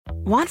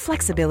Want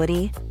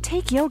flexibility?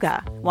 Take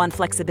yoga. Want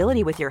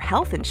flexibility with your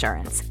health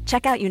insurance?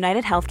 Check out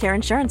United Healthcare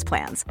Insurance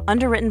Plans.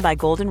 Underwritten by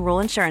Golden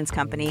Rule Insurance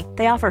Company,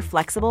 they offer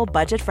flexible,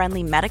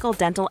 budget-friendly medical,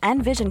 dental,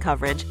 and vision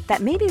coverage that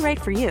may be right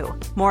for you.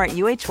 More at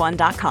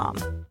uh1.com.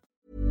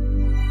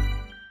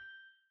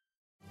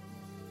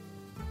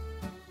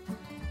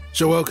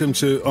 So welcome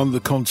to On the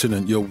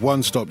Continent, your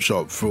one-stop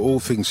shop for all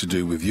things to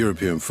do with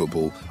European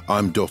football.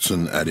 I'm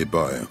Dotun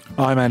Adebayo.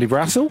 I'm Andy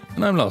Brassel.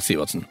 And I'm Lars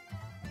Watson.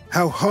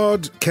 How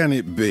hard can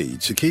it be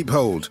to keep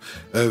hold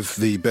of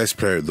the best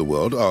player in the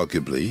world,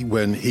 arguably,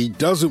 when he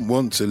doesn't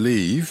want to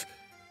leave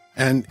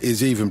and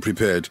is even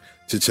prepared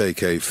to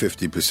take a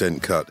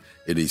 50% cut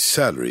in his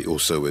salary, or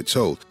so we're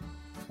told?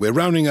 We're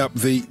rounding up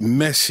the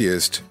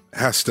messiest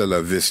hasta la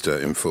vista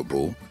in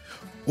football.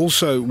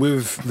 Also,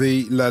 with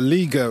the La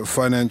Liga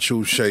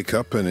financial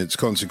shake-up and its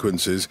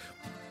consequences,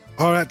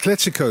 are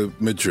Atletico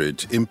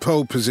Madrid in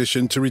pole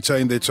position to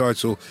retain their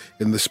title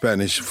in the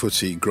Spanish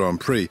Footy Grand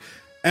Prix?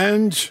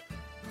 And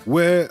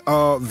where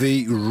are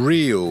the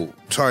real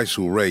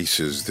title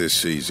races this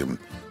season?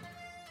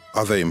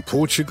 Are they in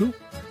Portugal,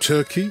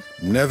 Turkey,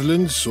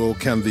 Netherlands, or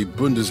can the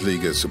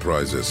Bundesliga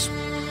surprise us?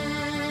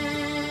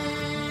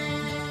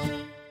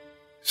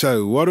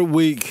 So, what a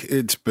week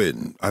it's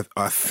been.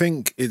 I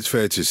think it's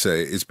fair to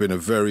say it's been a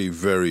very,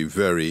 very,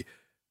 very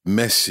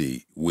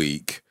messy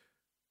week,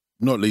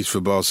 not least for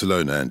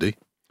Barcelona, Andy.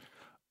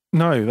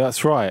 No,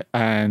 that's right.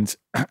 And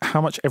how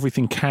much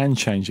everything can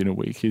change in a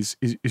week is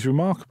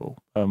remarkable.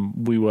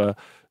 We were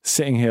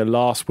sitting here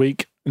last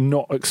week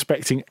not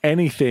expecting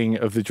anything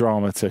of the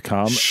drama to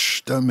come.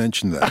 Shh, don't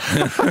mention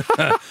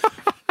that.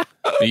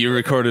 You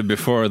recorded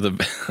before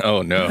the...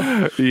 Oh, no.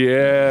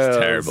 Yeah. It's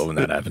terrible when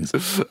that happens.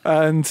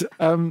 And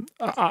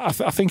I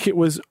think it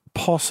was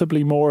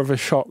possibly more of a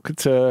shock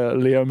to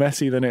Leo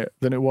Messi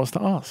than it was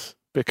to us,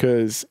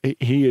 because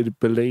he had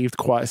believed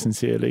quite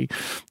sincerely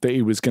that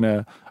he was going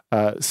to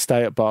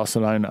stay at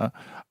Barcelona.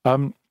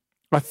 I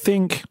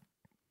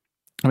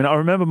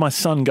remember my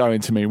son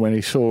going to me when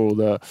he saw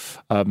the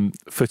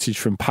footage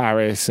from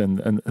Paris and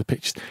the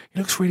pictures. He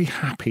looks really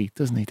happy,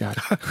 doesn't he, Dad?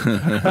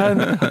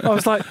 And I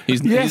was like,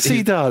 yes,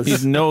 he does.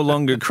 He's no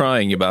longer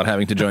crying about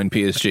having to join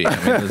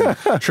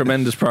PSG.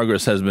 Tremendous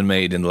progress has been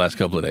made in the last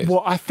couple of days.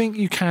 Well, I think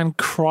you can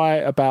cry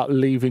about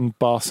leaving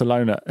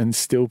Barcelona and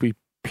still be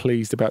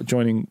pleased about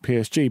joining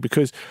PSG,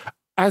 because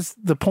as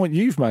the point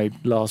you've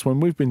made, Lars,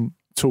 when we've been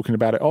talking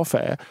about it off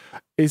air,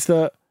 is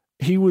that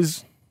he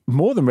was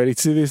more than ready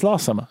to do this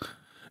last summer.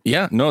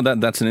 Yeah, no,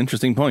 that's an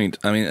interesting point.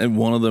 I mean,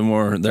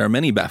 there are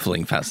many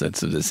baffling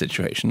facets of this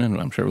situation,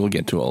 and I'm sure we'll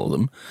get to all of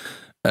them.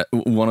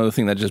 One other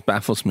thing that just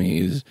baffles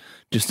me is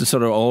just the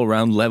sort of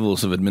all-round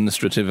levels of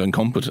administrative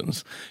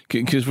incompetence,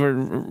 because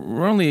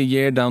we're only a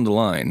year down the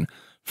line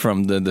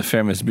from the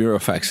famous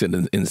Burofax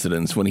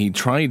incidents when he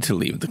tried to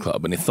leave the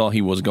club and he thought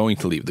he was going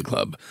to leave the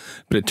club.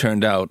 But it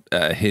turned out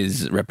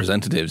his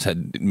representatives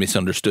had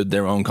misunderstood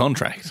their own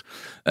contract,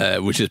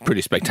 which is pretty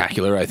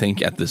spectacular, I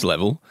think, at this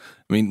level.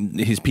 I mean,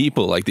 his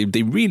people,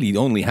 they really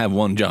only have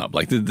one job.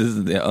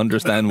 They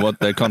understand what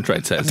their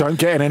contract says. Don't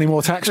get in any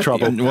more tax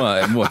trouble.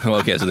 Well,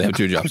 okay, so they have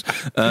two jobs.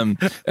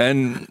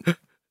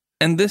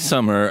 And this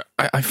summer,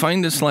 I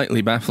find it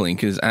slightly baffling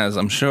because, as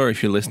I'm sure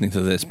if you're listening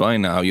to this by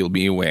now, you'll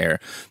be aware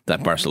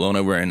that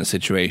Barcelona were in a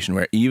situation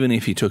where even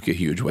if he took a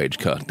huge wage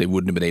cut, they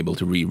wouldn't have been able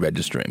to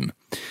re-register him.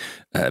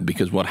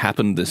 Because what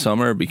happened this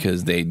summer,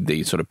 because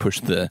they sort of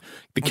pushed the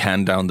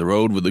can down the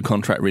road with the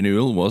contract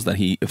renewal, was that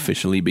he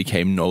officially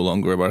became no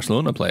longer a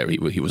Barcelona player.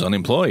 He was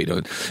unemployed.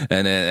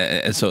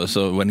 And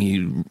so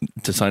when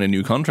to sign a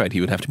new contract, he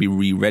would have to be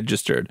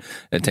re-registered,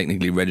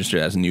 technically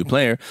registered as a new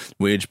player,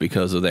 which,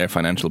 because of their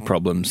financial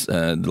problems,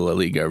 the La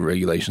Liga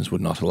regulations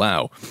would not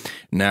allow.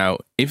 Now,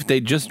 if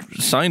they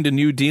just signed a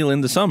new deal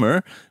in the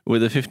summer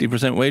with a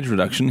 50% wage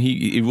reduction,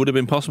 it would have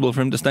been possible for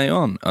him to stay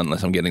on,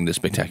 unless I'm getting this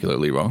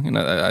spectacularly wrong, and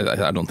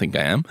I don't think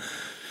I am.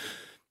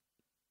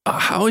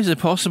 How is it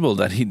possible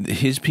that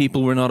his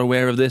people were not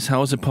aware of this?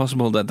 How is it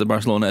possible that the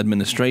Barcelona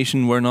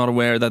administration were not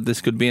aware that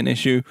this could be an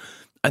issue?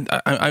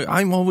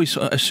 I'm always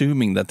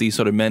assuming that these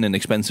sort of men in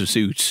expensive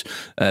suits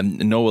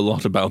know a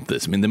lot about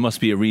this. I mean, there must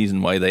be a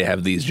reason why they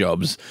have these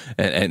jobs,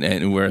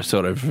 and we're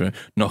sort of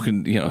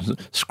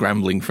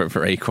scrambling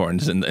for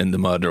acorns in the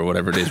mud or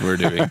whatever it is we're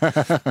doing.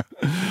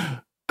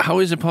 How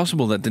is it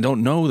possible that they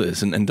don't know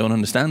this and don't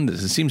understand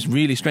this? It seems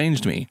really strange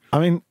to me. I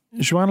mean,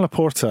 Joan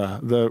Laporta,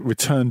 the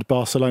returned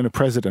Barcelona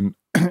president,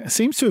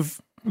 seems to have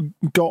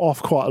got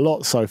off quite a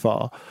lot so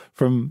far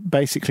from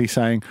basically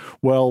saying,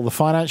 well, the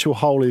financial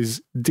hole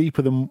is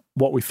deeper than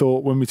what we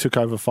thought when we took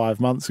over 5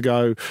 months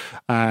ago,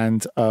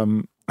 and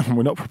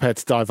we're not prepared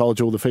to divulge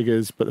all the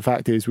figures, but the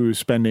fact is we were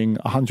spending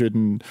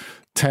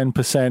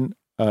 110%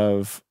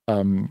 of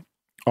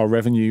our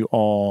revenue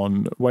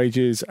on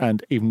wages,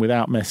 and even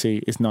without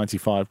Messi it's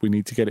 95. We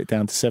need to get it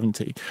down to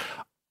 70.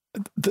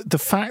 The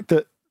fact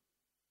that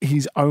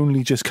he's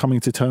only just coming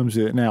to terms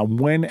with it now,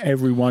 when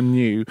everyone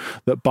knew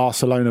that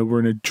Barcelona were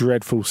in a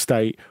dreadful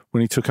state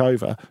when he took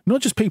over.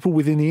 Not just people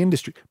within the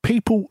industry,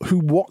 people who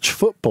watch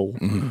football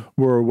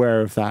were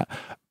aware of that.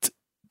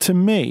 To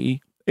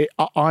me,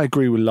 I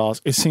agree with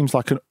Lars. It seems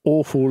like an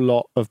awful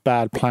lot of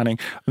bad planning.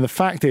 And the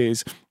fact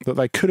is that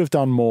they could have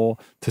done more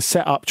to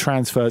set up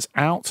transfers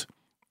out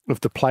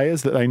of the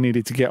players that they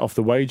needed to get off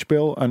the wage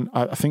bill. And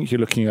I think you're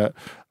looking at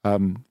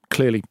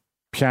clearly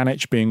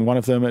Pjanic being one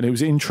of them. And it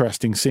was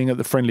interesting seeing at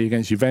the friendly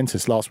against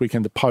Juventus last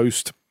weekend, the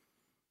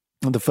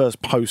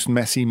first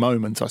post-Messi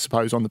moment, I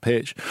suppose, on the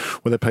pitch,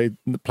 where they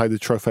played the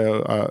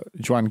Trofeo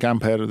Joan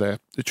Gamper,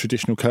 the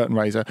traditional curtain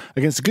raiser,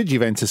 against a good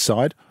Juventus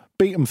side,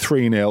 beat them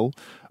 3-0,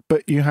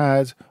 but you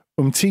had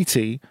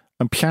Umtiti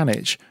and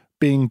Pjanic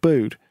being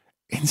booed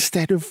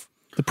instead of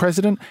the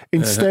president,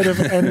 instead of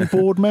any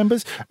board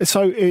members.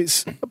 So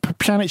it's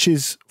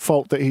Pjanic's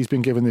fault that he's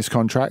been given this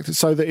contract,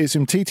 so that it's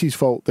Umtiti's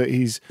fault that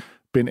he's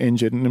been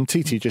injured, and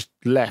Umtiti just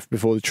left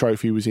before the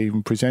trophy was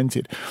even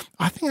presented.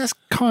 I think that's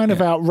kind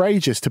of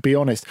outrageous, to be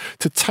honest,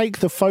 to take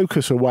the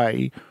focus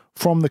away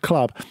from the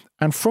club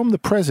and from the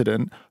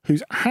president,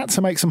 who's had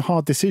to make some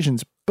hard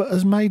decisions but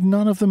has made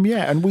none of them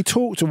yet. And we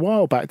talked a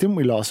while back, didn't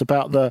we, Lars,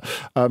 about the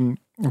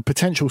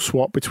potential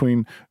swap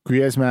between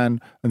Griezmann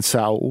and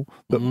Saul,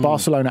 that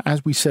Barcelona,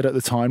 as we said at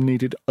the time,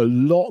 needed a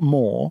lot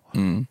more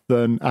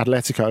than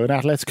Atletico. And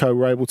Atletico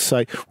were able to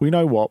say, well, you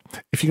know what,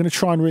 if you're going to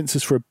try and rinse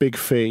us for a big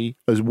fee,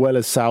 as well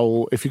as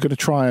Saul, if you're going to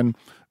try and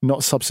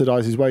not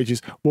subsidise his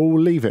wages, well,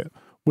 we'll leave it.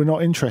 We're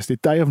not interested.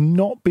 They have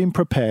not been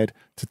prepared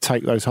to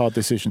take those hard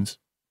decisions.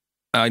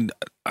 I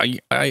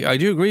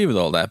do agree with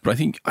all that, but I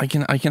think I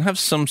can have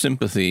some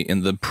sympathy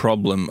in the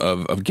problem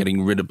of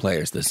getting rid of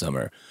players this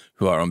summer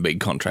who are on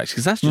big contracts,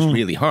 because that's just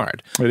really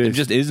hard. There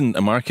just isn't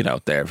a market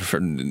out there for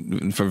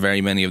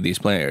very many of these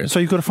players. So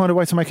you've got to find a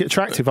way to make it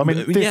attractive. I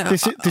mean,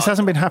 this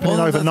hasn't been happening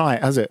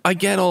overnight, has it? I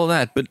get all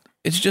that, but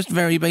it's just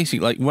very basic.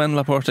 Like when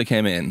Laporta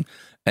came in,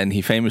 and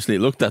he famously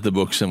looked at the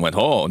books and went,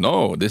 "Oh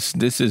no, this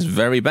is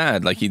very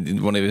bad." Like he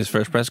did one of his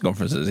first press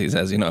conferences, he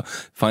says,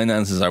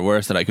 finances are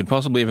worse than I could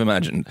possibly have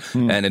imagined.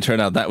 And it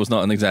turned out that was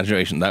not an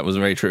exaggeration. That was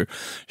very true.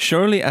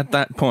 Surely at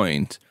that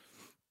point,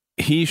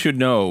 he should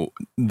know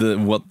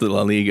what the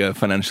La Liga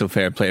financial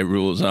fair play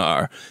rules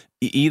are.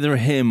 Either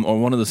him or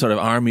one of the sort of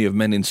army of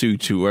men in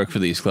suits who work for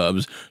these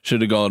clubs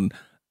should have gone,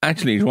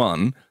 actually,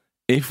 Juan,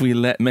 if we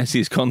let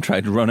Messi's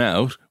contract run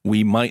out,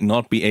 we might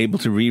not be able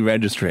to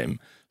re-register him.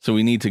 So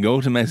we need to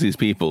go to Messi's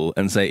people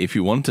and say, if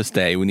you want to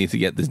stay, we need to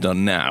get this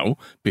done now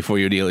before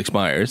your deal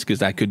expires, because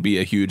that could be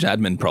a huge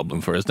admin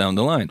problem for us down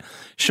the line.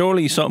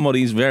 Surely some of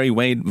these very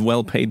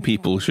well-paid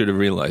people should have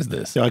realised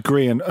this. Yeah, I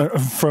agree. And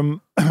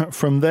from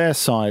their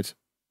side,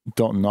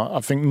 Dalton, I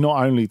think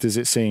not only does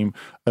it seem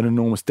an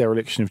enormous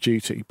dereliction of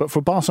duty, but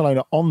for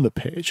Barcelona on the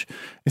pitch,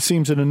 it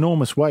seems an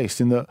enormous waste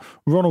in that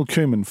Ronald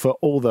Koeman, for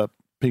all the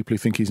people who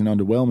think he's an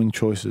underwhelming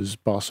choice as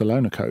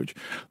Barcelona coach,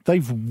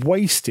 they've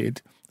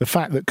wasted the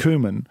fact that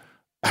Koeman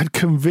had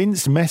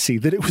convinced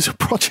Messi that it was a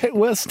project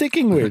worth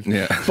sticking with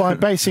by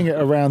basing it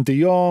around De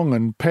Jong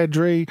and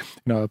Pedri,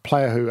 a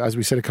player who, as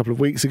we said a couple of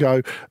weeks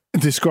ago,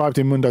 described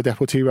in Mundo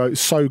Deportivo,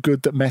 so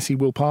good that Messi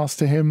will pass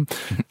to him.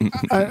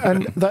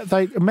 and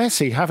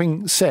Messi,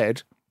 having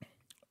said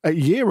a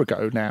year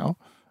ago now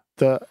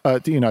that,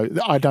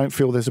 I don't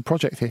feel there's a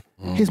project here,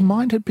 his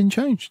mind had been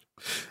changed.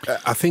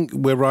 I think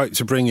we're right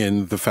to bring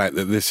in the fact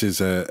that this is,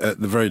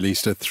 at the very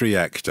least, a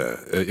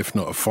 3-actor, if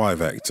not a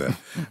 5-actor,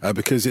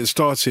 because it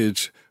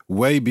started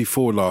way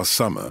before last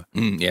summer.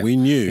 We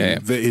knew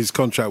that his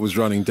contract was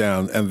running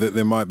down and that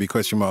there might be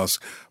question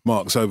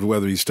marks over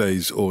whether he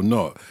stays or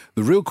not.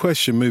 The real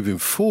question moving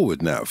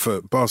forward now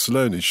for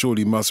Barcelona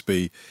surely must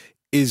be,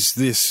 is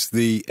this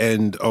the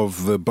end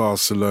of the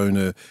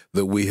Barcelona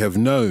that we have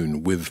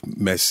known with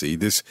Messi,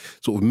 this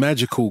sort of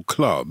magical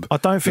club? I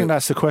don't think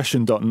that's the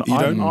question, Dotton.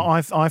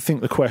 I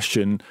think the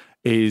question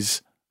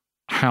is,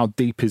 how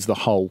deep is the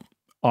hole?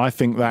 I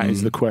think that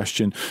is the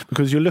question,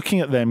 because you're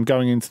looking at them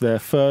going into their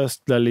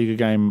first La Liga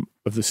game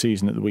of the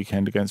season at the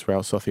weekend against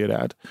Real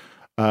Sociedad.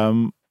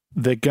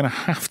 They're going to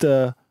have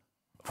to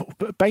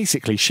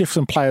basically shift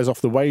some players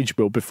off the wage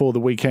bill before the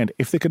weekend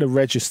if they're going to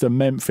register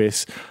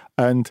Memphis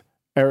and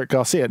Eric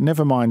Garcia,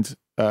 never mind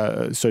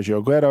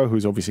Sergio Aguero,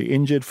 who's obviously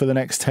injured for the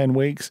next 10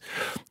 weeks.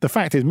 The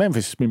fact is,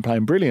 Memphis has been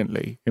playing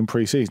brilliantly in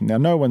pre-season. Now,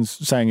 no one's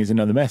saying he's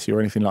another Messi or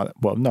anything like that.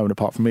 Well, no one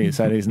apart from me is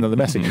saying he's another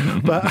Messi.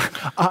 But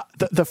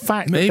the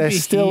fact that they're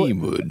still... Maybe he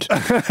would.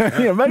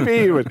 Yeah, maybe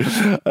he would.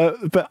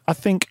 But I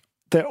think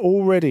they're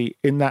already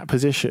in that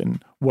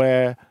position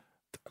where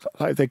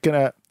they're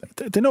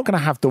not going to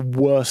have the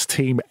worst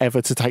team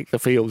ever to take the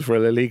field for a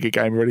La Liga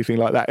game or anything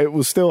like that. It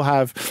will still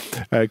have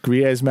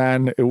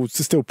Griezmann. It will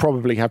still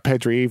probably have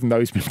Pedri, even though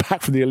he's been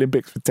back from the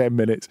Olympics for 10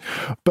 minutes.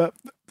 But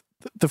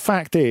the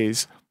fact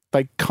is,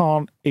 they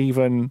can't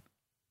even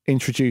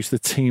introduce the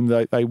team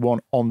that they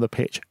want on the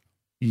pitch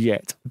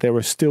yet. There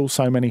are still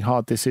so many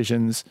hard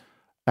decisions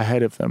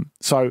ahead of them.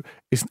 So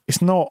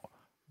it's not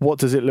what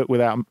does it look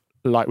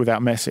like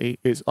without Messi.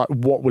 It's like,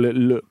 what will it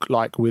look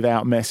like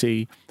without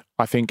Messi,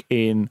 I think,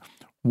 in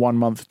 1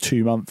 month,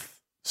 2 months,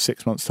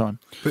 6 months' time.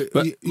 But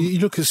you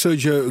look at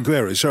Sergio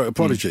Aguero. Sorry,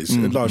 apologies,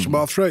 Lars, but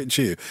I'll throw it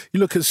to you. You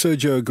look at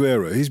Sergio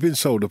Aguero. He's been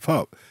sold a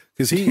pup.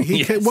 Because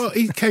he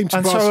came to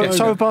And Barcelona.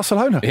 so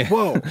Barcelona. Yeah.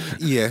 Well,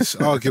 yes,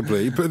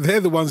 arguably, but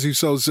they're the ones who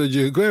sold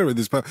Sergio Aguero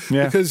this part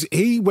because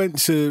he went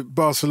to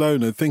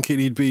Barcelona thinking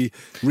he'd be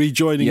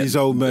rejoining his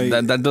old mate.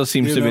 That does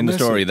seem to have been the Messi.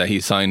 story, that he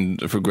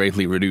signed for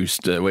greatly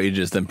reduced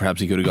wages than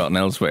perhaps he could have gotten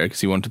elsewhere because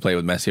he wanted to play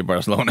with Messi at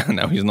Barcelona.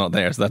 Now he's not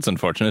there, so that's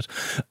unfortunate.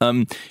 I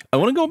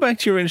want to go back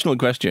to your original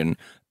question.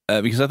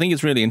 Because I think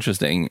it's really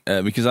interesting,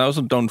 because I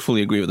also don't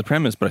fully agree with the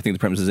premise, but I think the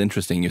premise is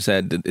interesting. You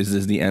said, is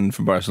this the end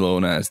for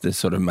Barcelona as this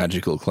sort of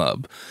magical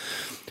club?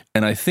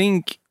 And I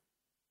feel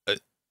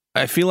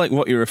like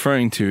what you're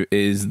referring to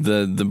is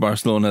the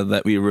Barcelona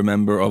that we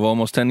remember of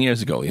almost 10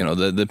 years ago. You know,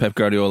 the Pep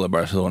Guardiola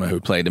Barcelona,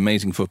 who played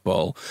amazing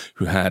football,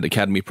 who had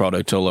academy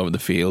products all over the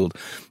field.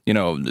 You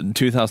know,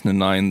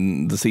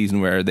 2009, the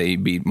season where they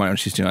beat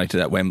Manchester United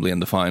at Wembley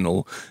in the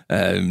final,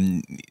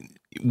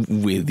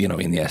 with, you know,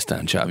 Iniesta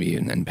and Xavi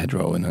and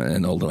Pedro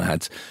and all the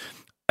lads.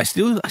 I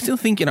still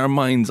think in our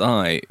mind's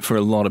eye, for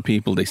a lot of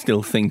people, they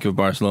still think of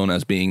Barcelona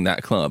as being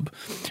that club.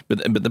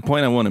 But the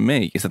point I want to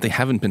make is that they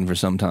haven't been for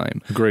some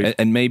time. Agreed.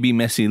 And maybe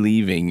Messi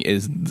leaving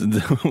is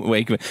the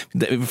wake of it.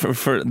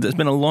 There's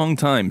been a long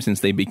time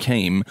since they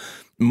became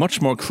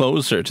much more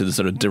closer to the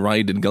sort of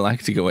derided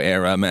Galactico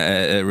era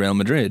Real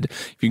Madrid.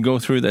 If you go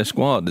through their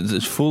squad,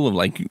 it's full of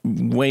like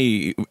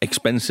way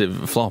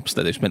expensive flops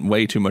that they've spent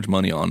way too much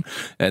money on,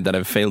 that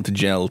have failed to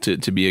gel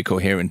to be a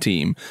coherent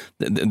team.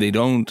 They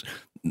don't.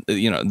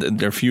 You know,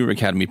 there are fewer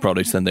academy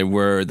products than there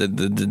were. The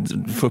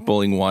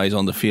footballing wise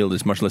on the field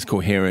is much less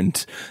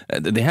coherent.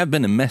 They have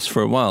been a mess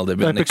for a while. They've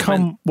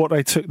become what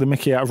they took the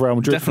mickey out of Real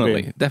Madrid.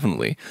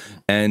 Definitely.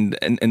 And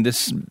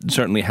this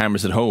certainly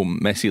hammers it home,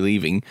 Messi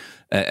leaving.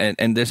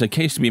 And there's a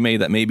case to be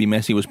made that maybe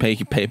Messi was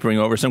papering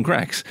over some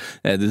cracks.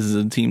 This is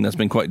a team that's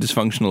been quite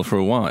dysfunctional for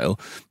a while,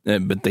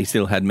 but they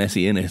still had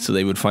Messi in it, so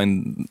they would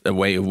find a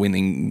way of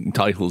winning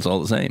titles all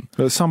the same.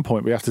 But at some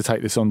point, we have to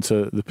take this on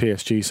to the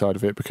PSG side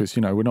of it, because,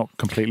 you know, we're not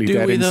completely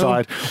dead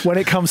inside. When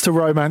it comes to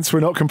romance, we're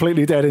not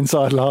completely dead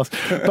inside, Lars.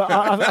 But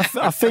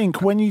I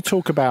think when you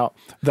talk about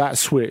that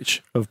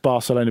switch of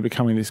Barcelona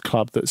becoming this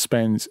club that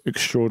spends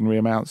extraordinary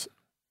amounts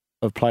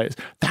of players,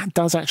 that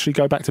does actually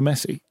go back to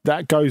Messi.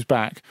 That goes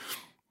back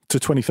to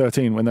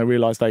 2013 when they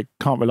realised they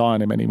can't rely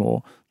on him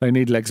anymore. They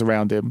need legs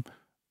around him.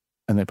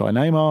 And they buy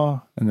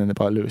Neymar, and then they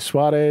buy Luis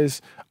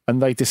Suarez,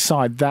 and they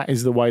decide that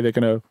is the way they're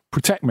going to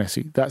protect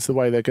Messi. That's the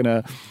way they're going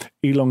to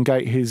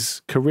elongate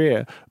his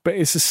career. But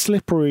it's a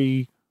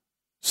slippery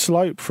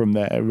slope from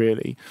there,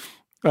 really.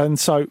 And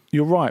so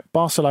you're right,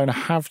 Barcelona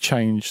have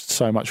changed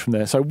so much from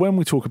there. So when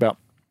we talk about,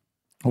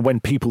 or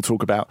when people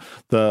talk about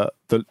the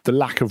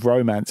lack of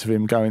romance of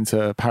him going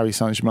to Paris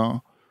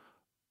Saint-Germain,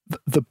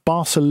 the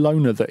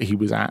Barcelona that he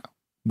was at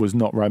was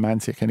not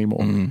romantic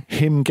anymore.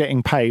 Him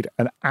getting paid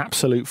an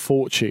absolute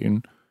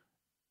fortune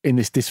in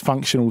this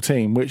dysfunctional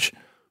team, which,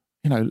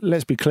 you know,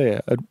 let's be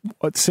clear,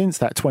 since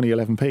that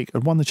 2011 peak,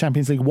 had won the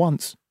Champions League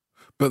once.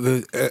 But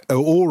the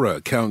aura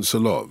counts a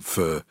lot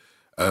for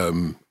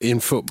in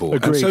football.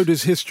 Agreed. And so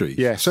does history.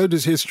 Yes. So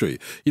does history.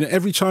 You know,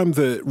 every time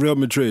that Real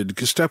Madrid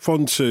step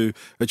onto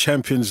a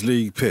Champions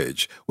League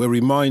pitch, we're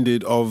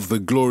reminded of the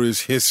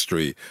glorious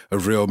history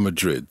of Real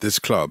Madrid, this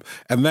club.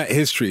 And that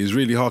history is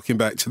really harking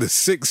back to the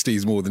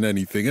 60s more than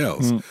anything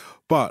else.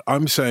 But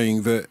I'm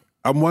saying that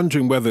I'm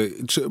wondering whether,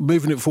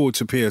 moving it forward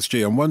to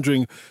PSG, I'm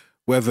wondering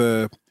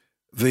whether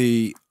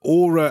the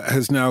aura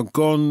has now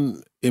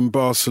gone in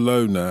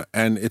Barcelona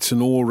and it's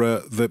an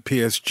aura that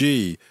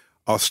PSG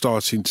are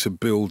starting to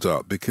build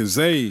up, because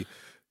they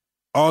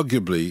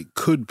arguably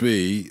could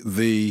be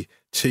the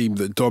team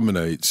that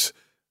dominates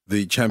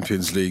the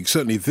Champions League,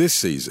 certainly this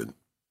season,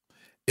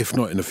 if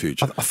not in the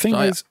future. I think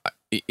So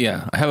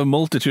I have a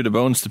multitude of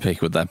bones to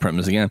pick with that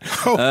premise again.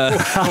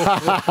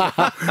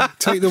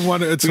 Take them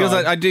one at a time. Because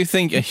I do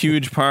think a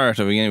huge part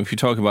of, again, if you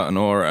talk about an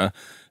aura,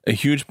 a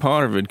huge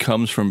part of it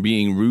comes from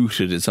being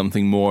rooted in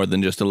something more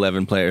than just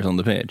 11 players on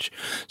the pitch.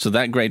 So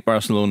that great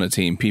Barcelona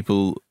team,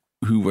 people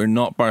who were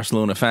not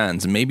Barcelona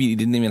fans and maybe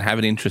didn't even have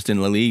an interest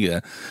in La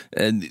Liga,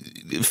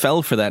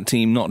 fell for that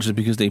team, not just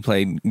because they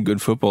played good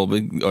football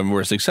or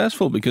were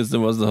successful, because there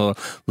was the whole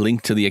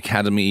link to the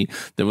academy.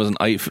 There was an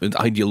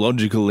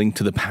ideological link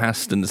to the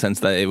past, in the sense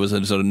that it was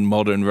a sort of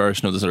modern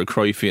version of the sort of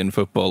Cruyffian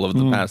football of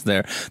the past.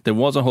 There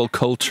was a whole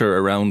culture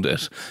around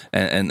it,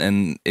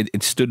 and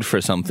it stood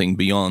for something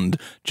beyond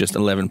just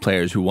 11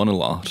 players who won a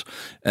lot.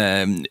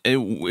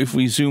 If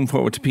we zoom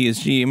forward to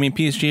PSG, I mean,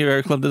 PSG are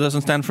a club that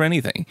doesn't stand for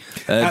anything.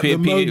 At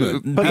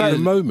the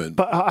moment.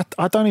 But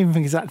I don't even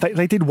think it's that.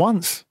 They did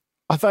once.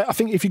 I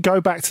think if you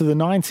go back to the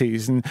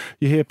 90s and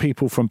you hear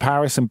people from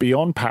Paris and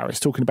beyond Paris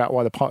talking about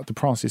why the Parc des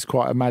Princes is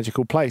quite a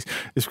magical place,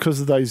 it's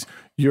because of those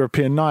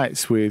European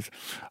nights with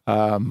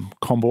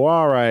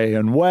Comboire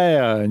and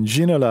Weah and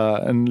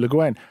Ginola and Le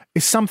Guen.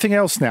 It's something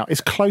else now.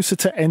 It's closer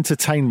to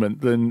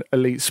entertainment than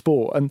elite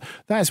sport. And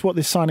that's what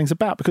this signing's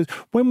about. Because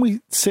when we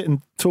sit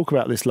and talk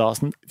about this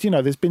last, you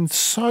know, there's been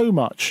so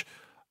much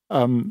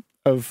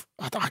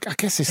I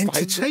guess it's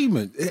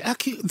entertainment.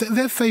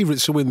 They're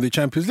favourites to win the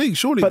Champions League,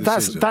 surely. But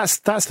this season.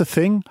 that's the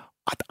thing.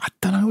 I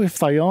don't know if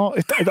they are.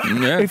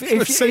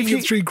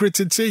 Saving through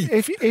gritted teeth.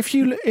 If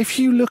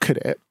you look at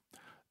it,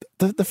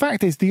 the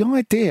fact is, the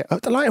idea,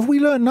 like, if we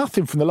learned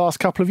nothing from the last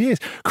couple of years,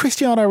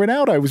 Cristiano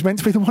Ronaldo was meant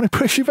to be the one who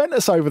pushed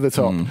Juventus over the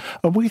top.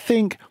 And we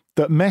think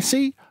that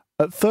Messi,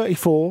 at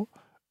 34,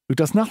 who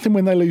does nothing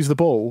when they lose the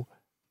ball,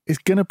 is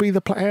going to be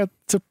the player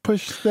to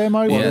push them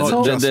over the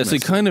top. There's a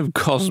kind of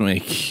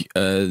cosmic...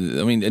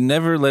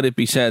 never let it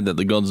be said that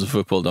the gods of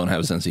football don't have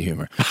a sense of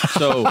humour.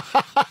 So...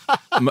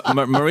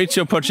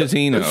 Mauricio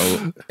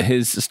Pochettino,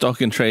 his stock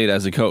and trade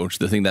as a coach,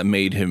 the thing that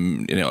made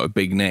him, a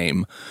big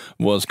name,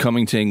 was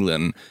coming to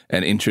England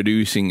and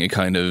introducing a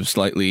kind of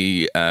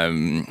slightly,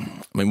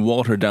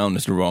 watered down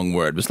is the wrong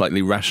word, but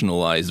slightly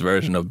rationalized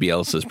version of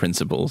Bielsa's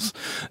principles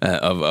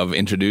of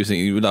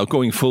introducing, without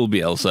going full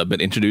Bielsa,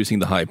 but introducing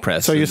the high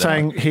press. So you're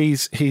saying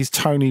he's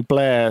Tony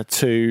Blair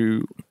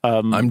to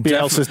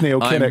Bielsa's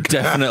Neil Kinnock? I'm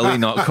definitely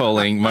not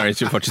calling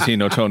Mauricio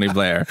Pochettino Tony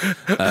Blair.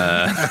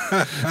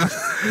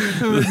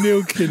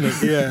 Neil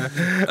Kinnock, yeah.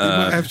 You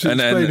might have to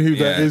explain who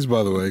that is,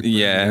 by the way.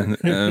 Yeah.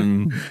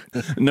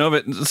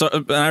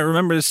 But I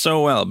remember this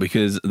so well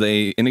because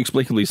they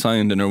inexplicably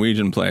signed a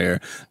Norwegian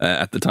player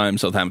at the time,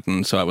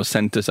 Southampton, so I was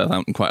sent to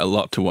Southampton quite a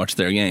lot to watch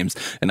their games,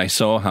 and I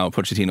saw how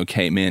Pochettino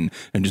came in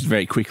and just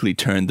very quickly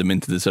turned them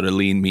into this sort of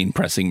lean, mean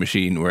pressing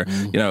machine where,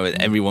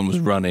 everyone was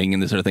running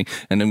and this sort of thing,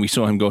 and then we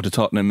saw him go to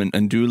Tottenham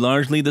and do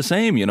largely the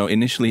same.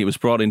 Initially he was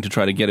brought in to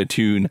try to get a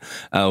tune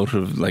out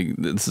of, like,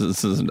 this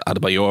is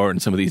Adebayor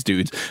and some of these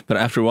dudes, but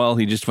after a while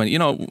he just went,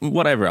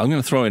 whatever, I'm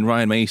going to throw in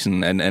Ryan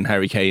Mason and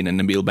Harry Kane and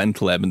Nabil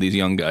Bentaleb and these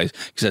young guys,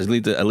 because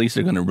at least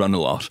they're going to run a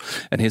lot.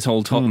 And his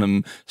whole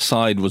Tottenham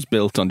side was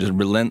built on just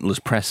relentless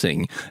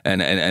pressing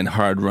and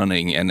hard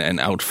running and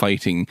out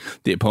fighting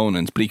the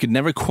opponents, but he could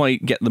never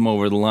quite get them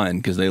over the line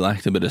because they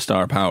lacked a bit of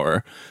star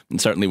power, and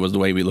certainly was the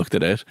way we looked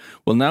at it.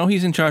 Well, now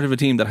he's in charge of a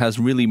team that has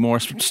really more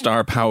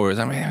star powers.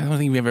 I don't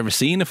think we've ever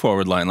seen a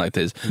forward line like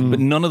this, but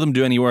none of them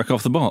do any work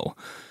off the ball.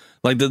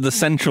 Like the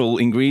central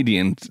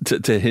ingredient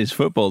to his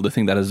football, the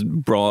thing that has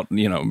brought,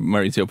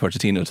 Mauricio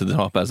Pochettino to the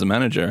top as a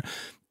manager,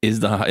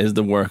 is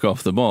the work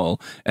off the ball,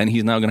 and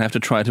he's now going to have to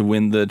try to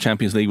win the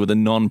Champions League with a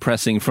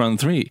non-pressing front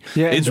three.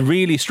 Yeah, it's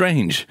really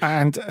strange.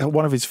 And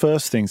one of his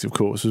first things, of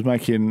course, was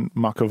making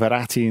Marco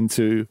Verratti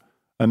into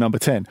a number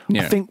 10.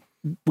 Yeah. I think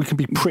we can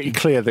be pretty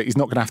clear that he's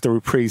not going to have to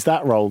reprise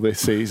that role this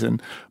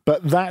season,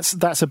 but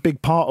that's a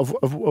big part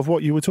of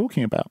what you were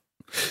talking about.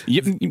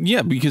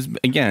 Yeah, because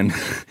again,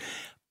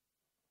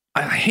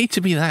 I hate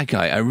to be that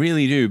guy, I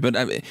really do, but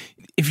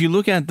if you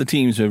look at the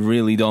teams who have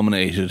really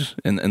dominated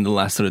in the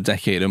last sort of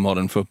decade of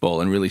modern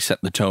football and really set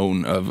the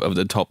tone of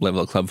the top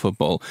level of club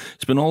football,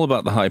 it's been all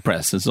about the high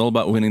press. It's all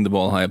about winning the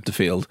ball high up the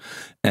field,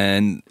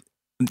 and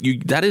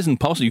that isn't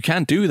possible. You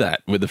can't do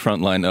that with the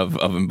front line of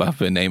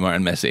Mbappe, Neymar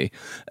and Messi.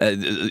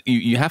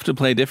 You have to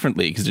play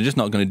differently because they're just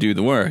not going to do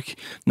the work.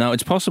 Now,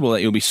 it's possible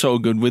that you'll be so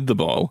good with the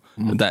ball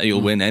that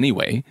you'll win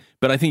anyway,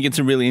 but I think it's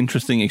a really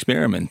interesting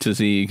experiment to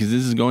see, because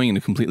this is going in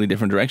a completely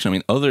different direction. I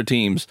mean, other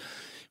teams,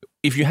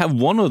 if you have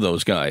one of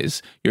those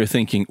guys, you're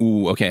thinking,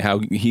 ooh, okay,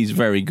 he's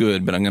very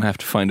good, but I'm going to have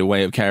to find a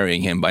way of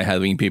carrying him by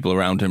having people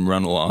around him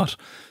run a lot.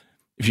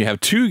 If you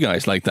have two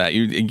guys like that,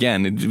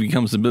 it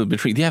becomes a bit of a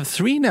treat. They have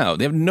three now.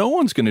 They have no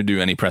one's going to do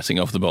any pressing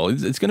off the ball.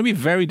 It's going to be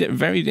very,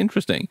 very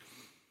interesting.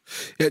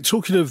 Yeah,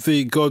 talking of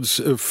the gods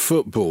of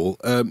football,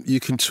 you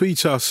can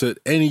tweet us at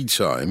any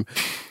time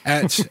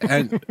at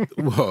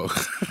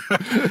what?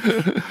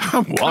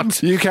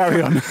 You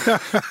carry on.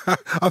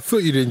 I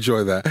thought you'd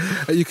enjoy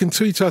that. You can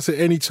tweet us at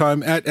any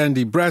time at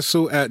Andy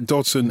Brassel, at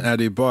Dotun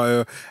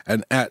Adebayo,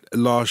 and at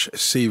Lars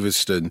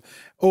Siverston,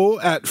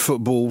 or at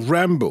Football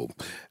Ramble.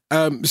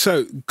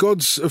 So,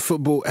 gods of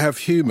football have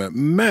humour.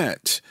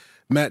 Matt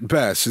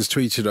Bass has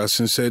tweeted us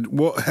and said,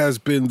 what has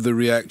been the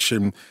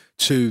reaction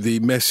to the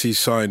Messi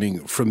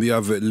signing from the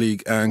other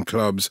Ligue 1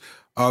 clubs?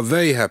 Are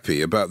they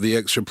happy about the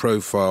extra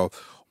profile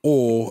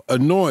or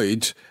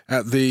annoyed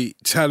at the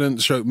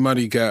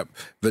talent/money gap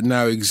that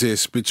now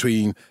exists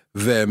between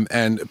them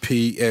and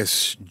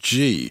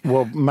PSG?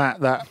 Well,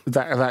 Matt,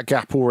 that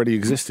gap already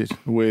existed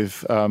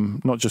with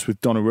not just with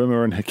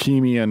Donnarumma and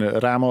Hakimi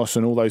and Ramos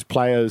and all those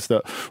players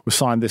that were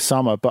signed this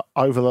summer, but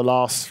over the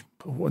last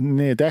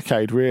near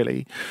decade,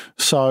 really.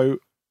 So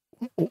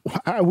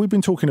we've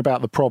been talking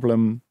about the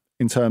problem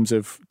in terms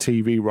of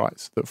TV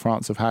rights that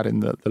France have had in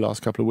the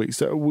last couple of weeks.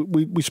 So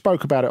we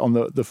spoke about it on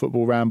the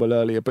Football Ramble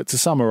earlier, but to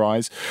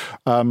summarise,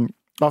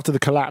 after the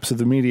collapse of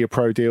the Media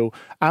Pro deal,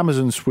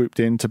 Amazon swooped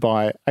in to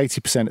buy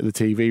 80% of the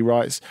TV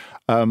rights.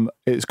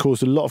 It's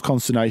caused a lot of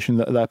consternation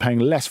that they're paying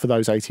less for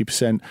those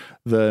 80%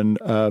 than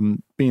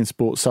beIN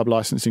Sports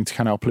sub-licensing to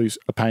Canal Plus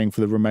are paying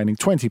for the remaining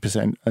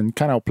 20%. And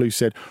Canal Plus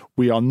said,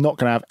 we are not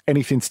going to have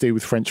anything to do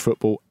with French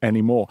football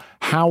anymore.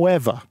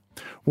 However,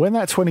 when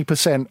that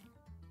 20%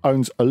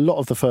 owns a lot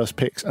of the first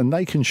picks and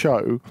they can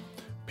show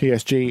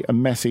PSG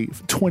and Messi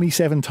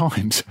 27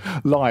 times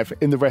live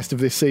in the rest of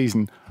this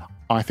season,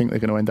 I think they're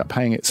going to end up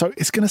paying it. So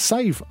it's going to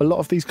save a lot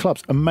of these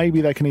clubs, and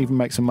maybe they can even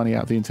make some money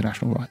out of the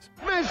international rights.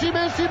 Messi,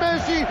 Messi,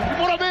 Messi,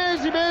 para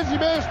Messi, Messi,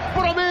 Messi,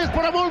 para Messi,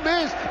 para molt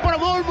Messi, para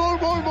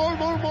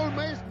molt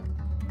Messi.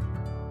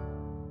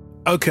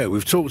 Okay,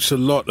 we've talked a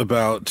lot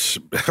about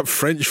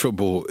French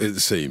football, it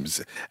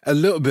seems, a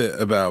little bit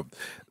about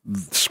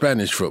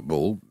Spanish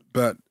football,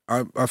 but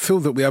I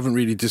feel that we haven't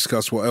really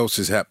discussed what else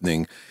is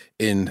happening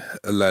in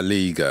La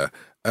Liga.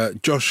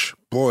 Josh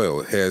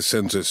Boyle here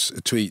sent us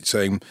a tweet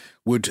saying,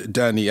 would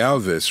Dani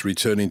Alves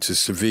returning to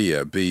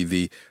Sevilla be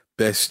the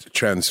best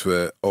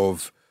transfer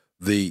of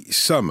the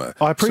summer?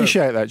 I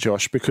appreciate that,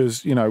 Josh,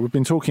 because, you know, we've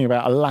been talking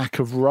about a lack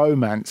of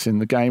romance in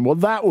the game. Well,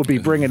 that would be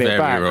bringing it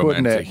back, romantic.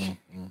 wouldn't it?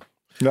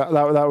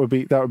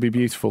 That would be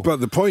beautiful. But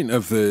the point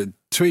of the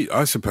tweet,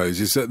 I suppose,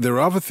 is that there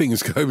are other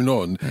things going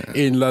on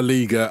in La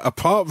Liga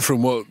apart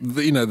from what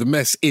the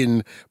mess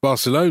in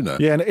Barcelona.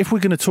 Yeah, and if we're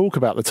going to talk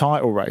about the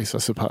title race, I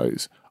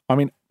suppose, I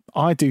mean,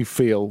 I do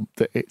feel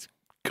that it's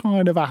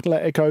kind of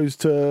Atletico's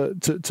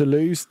to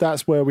lose.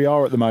 That's where we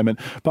are at the moment.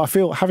 But I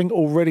feel having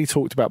already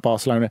talked about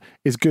Barcelona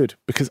is good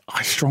because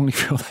I strongly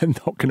feel they're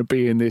not going to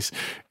be in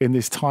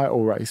this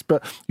title race.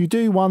 But you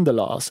do wonder,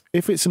 Lars,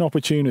 if it's an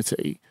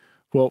opportunity.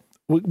 Well,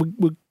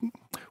 we'll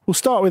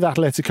start with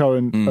Atletico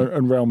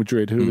and Real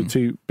Madrid, who are the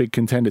two big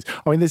contenders.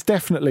 I mean, there's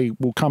definitely,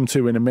 we'll come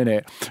to in a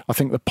minute, I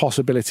think the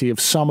possibility of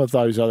some of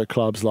those other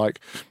clubs like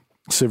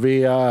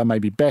Sevilla,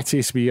 maybe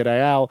Betis,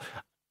 Villarreal,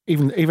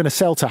 even a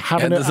Celta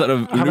having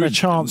a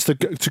chance to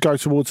go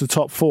towards the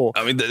top four.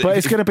 I mean, but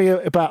it's going to be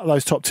about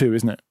those top two,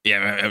 isn't it?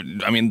 Yeah,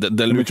 I mean,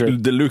 the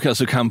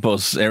Lucas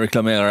Ocampos, Eric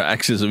Lamela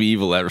axis of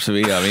evil out of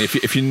Sevilla. I mean,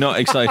 if you're not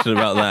excited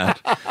about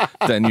that,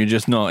 then you're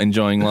just not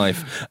enjoying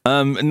life.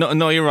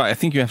 No, you're right. I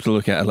think you have to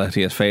look at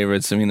Atleti as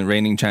favourites. I mean, the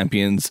reigning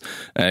champions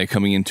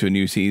coming into a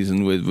new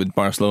season with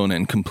Barcelona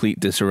in complete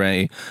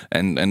disarray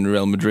and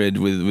Real Madrid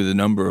with a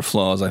number of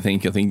flaws, I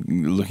think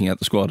looking at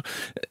the squad.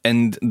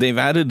 And they've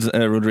added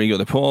Rodrigo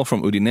de Paul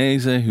from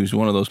Udinese, who's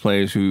one of those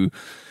players who...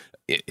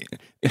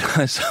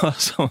 I saw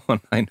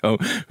someone I know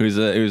who's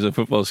a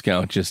football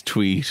scout just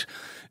tweet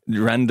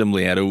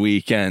randomly at a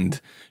weekend,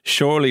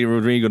 surely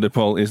Rodrigo de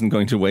Paul isn't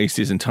going to waste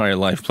his entire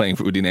life playing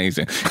for Udinese,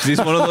 because he's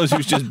one of those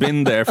who's just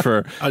been there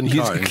for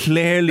he's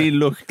clearly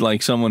looked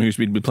like someone who's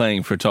been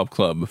playing for a top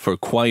club for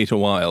quite a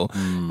while,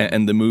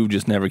 and the move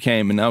just never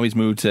came, and now he's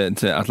moved to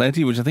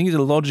Atleti, which I think is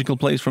a logical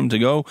place for him to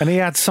go, and he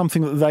adds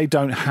something that they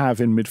don't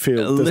have in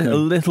midfield, a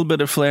little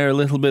bit of flair, a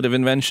little bit of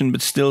invention,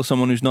 but still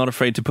someone who's not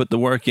afraid to put the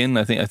work in.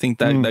 I think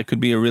that could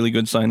be a really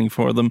good signing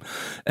for them,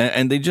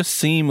 and they just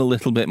seem a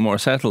little bit more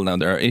settled now.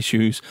 There are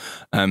issues.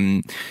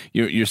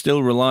 You're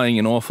still relying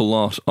an awful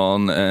lot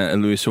on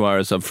Luis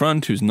Suarez up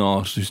front, who's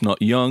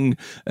not young.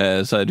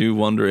 So I do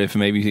wonder if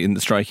maybe in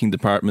the striking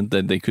department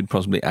that they could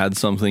possibly add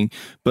something.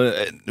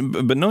 But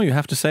no, you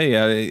have to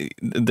say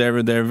they're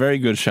a very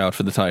good shout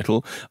for the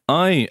title.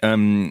 I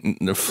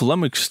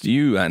flummoxed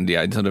you, Andy.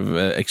 I sort of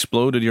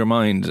exploded your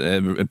mind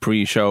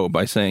pre-show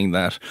by saying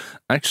that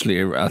actually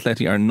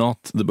Atleti are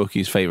not the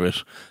bookies'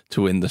 favourite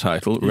to win the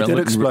title. You did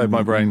explode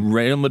my brain.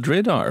 Real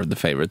Madrid are the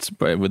favourites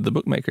with the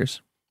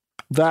bookmakers.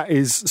 That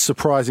is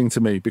surprising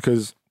to me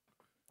because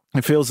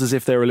it feels as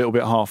if they're a little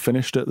bit half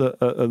finished at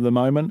the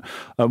moment.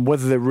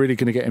 Whether they're really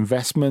going to get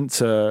investment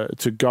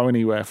to go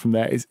anywhere from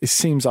there, it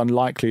seems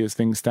unlikely as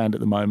things stand at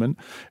the moment.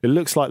 It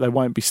looks like they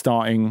won't be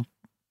starting,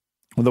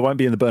 well, they won't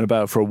be in the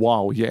Bernabeu for a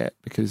while yet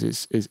because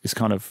it's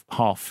kind of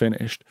half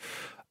finished.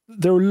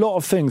 There are a lot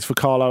of things for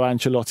Carlo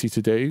Ancelotti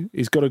to do.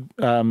 He's got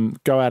to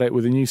go at it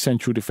with a new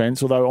central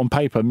defence, although on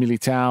paper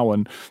Militao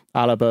and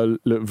Alaba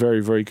look very,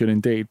 very good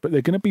indeed. But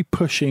they're going to be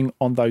pushing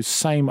on those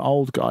same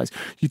old guys.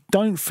 You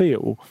don't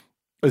feel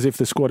as if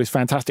the squad is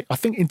fantastic. I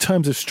think in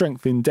terms of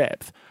strength in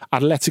depth,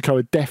 Atletico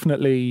are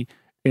definitely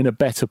in a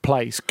better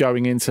place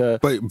going into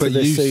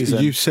this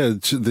season. You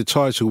said the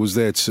title was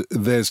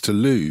theirs to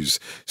lose.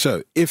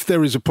 So if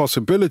there is a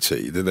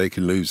possibility that they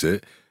can lose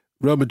it,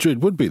 Real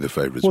Madrid would be the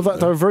favourites. Well,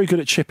 they were very good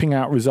at chipping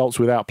out results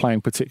without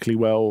playing particularly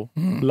well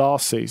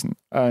last season.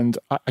 And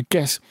I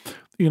guess,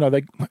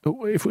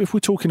 if we're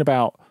talking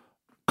about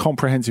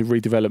comprehensive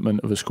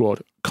redevelopment of a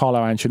squad, Carlo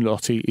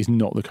Ancelotti is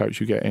not the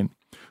coach you get in.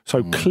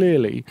 So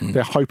clearly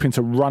they're hoping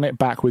to run it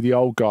back with the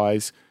old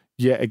guys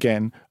yet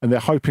again. And they're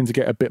hoping to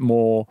get a bit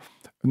more,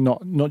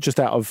 not just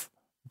out of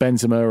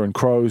Benzema and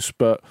Kroos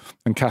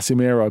and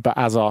Casemiro, but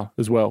Hazard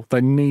as well.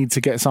 They need to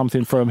get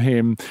something from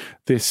him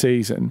this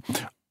season.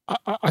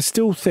 I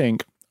still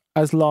think,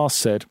 as Lars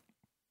said,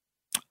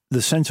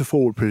 the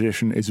centre-forward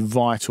position is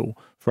vital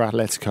for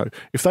Atletico.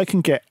 If they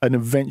can get an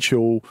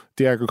eventual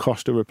Diego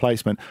Costa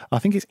replacement, I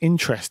think it's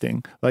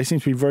interesting. They seem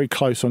to be very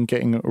close on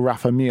getting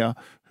Rafa Mir,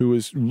 who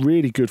was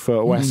really good for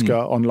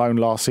Huesca on loan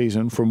last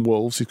season from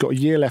Wolves. He's got a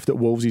year left at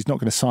Wolves. He's not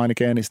going to sign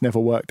again. It's never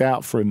worked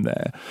out for him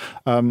there.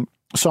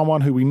 Someone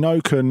who we know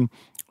can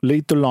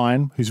lead the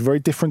line, who's a very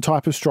different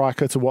type of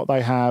striker to what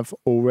they have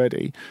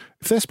already.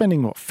 If they're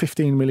spending,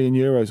 15 million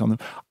euros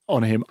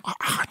on him,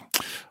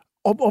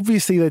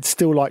 obviously they'd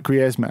still like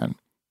Griezmann.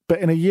 But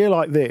in a year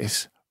like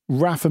this,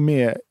 Rafa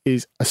Mir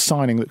is a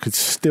signing that could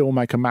still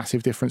make a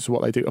massive difference to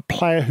what they do. A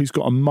player who's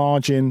got a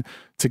margin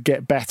to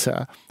get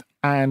better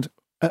and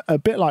a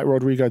bit like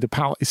Rodrigo de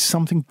Paul, is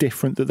something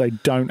different that they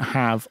don't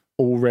have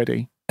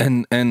already.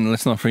 And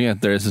let's not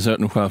forget, there is a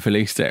certain Joao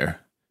Felix there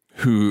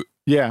who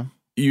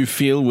you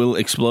feel will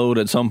explode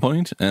at some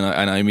point, and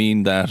I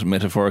mean that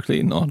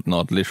metaphorically,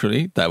 not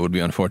literally. That would be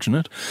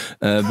unfortunate,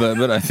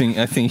 but I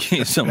think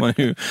he's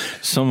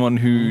someone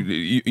who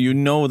you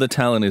know the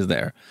talent is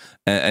there,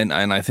 and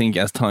I think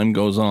as time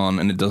goes on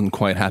and it doesn't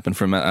quite happen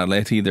for Matt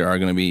Atleti, there are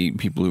going to be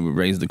people who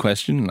raise the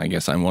question, and I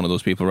guess I'm one of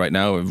those people right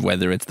now, of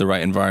whether it's the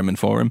right environment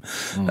for him.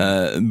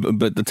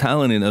 But the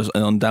talent is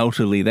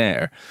undoubtedly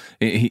there.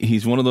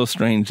 He's one of those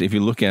strange. If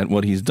you look at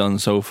what he's done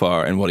so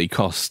far and what he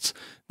costs,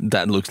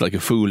 that looks like a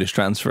foolish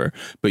transfer,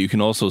 but you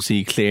can also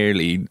see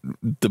clearly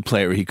the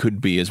player he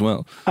could be as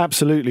well.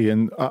 Absolutely.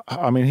 And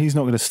I mean, he's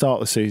not going to start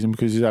the season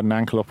because he's had an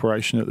ankle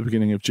operation at the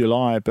beginning of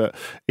July. But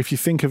if you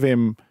think of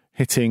him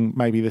hitting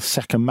maybe the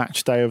second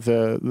match day of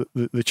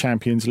the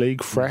Champions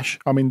League fresh,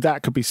 I mean,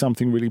 that could be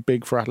something really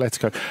big for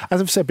Atletico.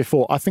 As I've said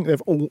before, I think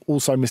they've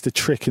also missed a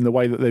trick in the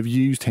way that they've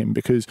used him,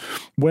 because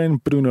when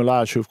Bruno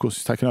Lage, who of course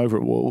is taken over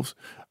at Wolves,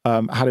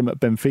 had him at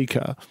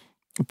Benfica,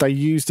 they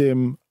used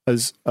him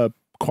as a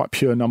quite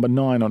pure number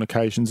 9 on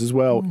occasions as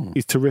well.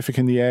 He's terrific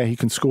in the air. He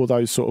can score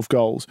those sort of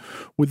goals.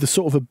 With the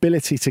sort of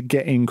ability to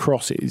get in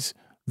crosses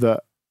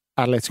that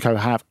Atletico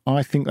have,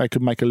 I think they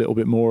could make a little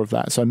bit more of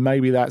that. So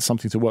maybe that's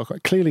something to work on.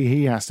 Clearly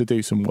he has to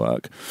do some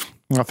work.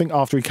 And I think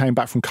after he came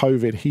back from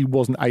COVID, he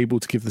wasn't able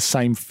to give the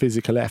same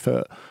physical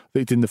effort that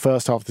he did in the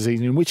first half of the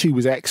season, in which he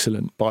was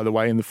excellent, by the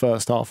way, in the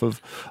first half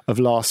of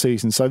last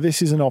season. So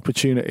this is an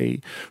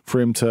opportunity for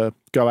him to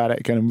go at it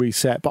again and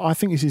reset. But I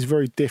think this is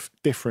very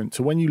different.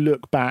 So when you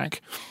look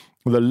back,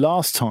 the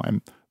last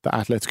time that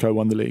Atletico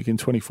won the league in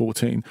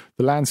 2014,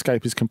 the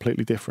landscape is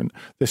completely different.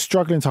 They're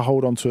struggling to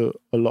hold on to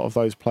a lot of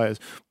those players.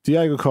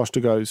 Diego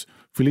Costa goes,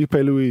 Felipe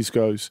Luis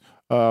goes,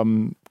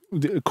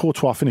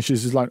 Courtois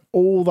finishes his line.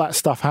 All that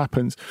stuff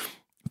happens.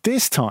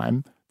 This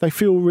time, they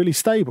feel really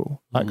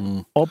stable. Like,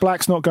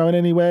 Oblak's not going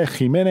anywhere.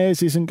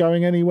 Jimenez isn't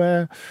going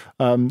anywhere.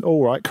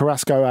 All right,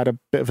 Carrasco had a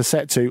bit of a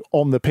set to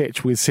on the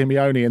pitch with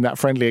Simeone in that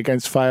friendly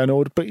against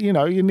Feyenoord. But, you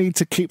know, you need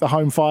to keep the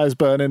home fires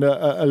burning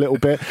a little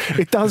bit.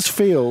 It does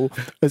feel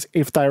as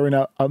if they're in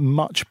a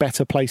much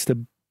better place to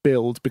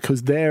build,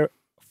 because they're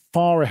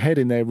far ahead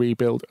in their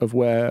rebuild of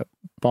where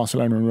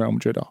Barcelona and Real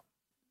Madrid are.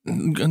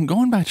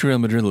 Going back to Real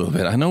Madrid a little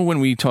bit, I know when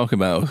we talk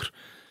about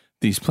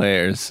these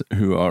players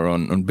who are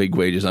on big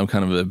wages, I'm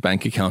kind of a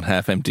bank account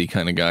half empty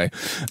kind of guy,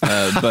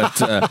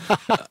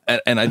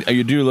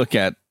 you do look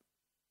at,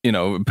 you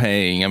know,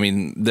 paying. I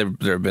mean, there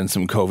have been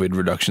some COVID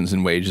reductions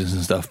in wages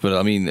and stuff, but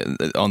I mean,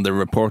 on the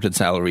reported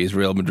salaries,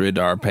 Real Madrid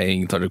are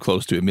paying sort of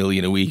close to $1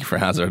 million a week for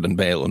Hazard and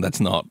Bale, and that's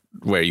not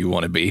where you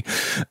want to be.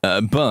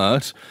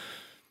 But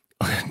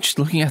just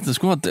looking at the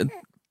squad,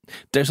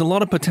 there's a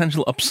lot of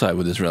potential upside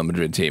with this Real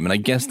Madrid team, and I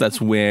guess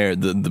that's where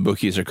the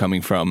bookies are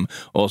coming from.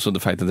 Also, the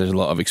fact that there's a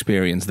lot of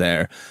experience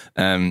there.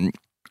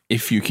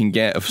 If you can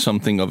get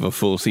something of a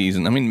full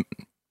season, I mean,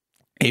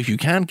 if you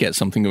can't get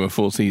something of a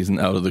full season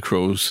out of the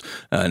Kroos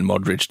and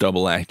Modric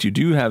double act, you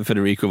do have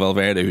Federico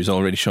Valverde, who's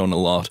already shown a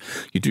lot.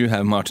 You do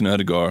have Martin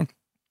Odegaard,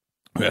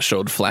 who has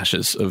showed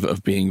flashes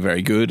of being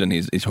very good, and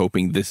he's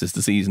hoping this is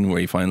the season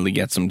where he finally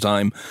gets some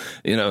time.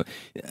 You know,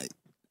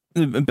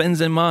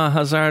 Benzema,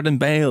 Hazard and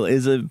Bale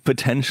is a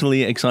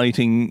potentially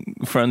exciting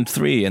front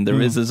three, and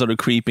there is a sort of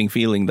creeping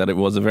feeling that it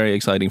was a very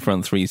exciting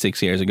front three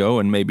 6 years ago,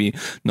 and maybe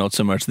not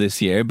so much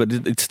this year, but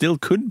it still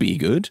could be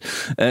good.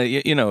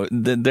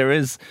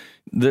 There's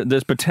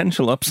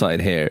potential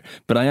upside here,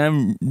 but I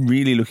am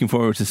really looking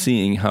forward to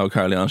seeing how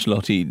Carlo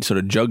Ancelotti sort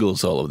of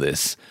juggles all of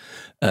this,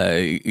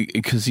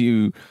 because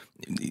you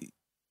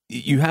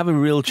have a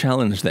real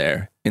challenge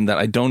there, in that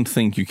I don't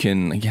think you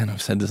can, again, I've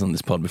said this on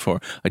this pod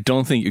before, I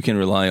don't think you can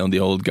rely on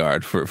the old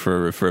guard for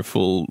a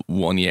full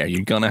 1 year.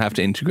 You're going to have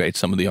to integrate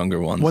some of the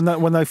younger ones.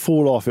 When they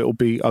fall off, it'll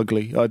be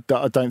ugly. I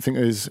don't think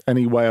there's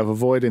any way of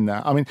avoiding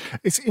that. I mean,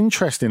 it's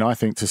interesting, I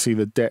think, to see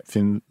the depth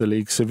in the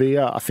league.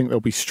 Sevilla, I think they'll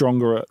be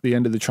stronger at the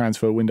end of the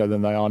transfer window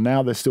than they are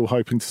now. They're still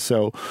hoping to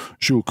sell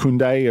Jules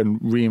Koundé and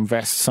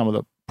reinvest some of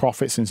the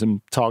profits in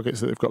some targets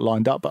that they've got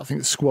lined up, but I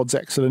think the squad's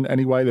excellent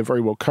anyway. They're very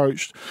well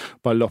coached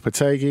by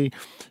Lopetegui.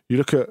 You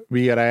look at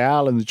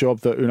Villarreal and the job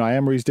that Unai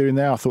Emery's doing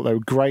there. I thought they were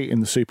great in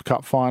the Super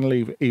Cup final,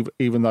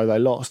 even though they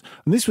lost.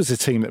 And this was a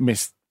team that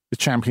missed the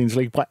Champions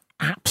League by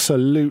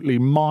absolutely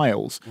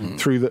miles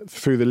through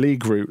the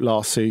league route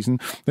last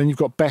season. Then you've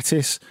got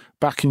Betis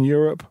back in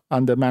Europe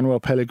under Manuel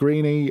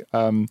Pellegrini.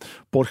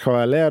 Borja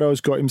Alero's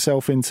got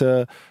himself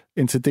into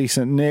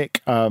decent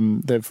nick.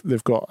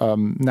 They've got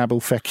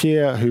Nabil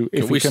Fekir, who,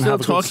 if we can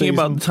have a good season. We're still talking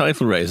about the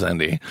title race,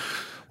 Andy.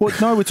 Well,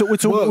 no, we're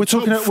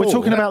talking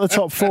about the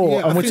top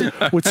four,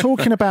 and we're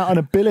talking about an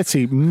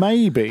ability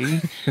maybe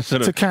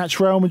to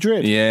catch Real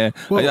Madrid. Yeah,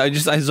 well, I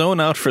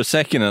zone out for a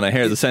second and I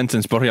hear the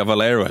sentence, Borja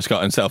Valero has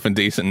got himself in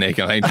decent nick,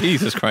 and I'm like,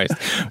 Jesus Christ,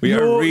 we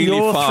are really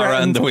far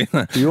on the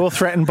winner. You're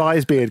threatened by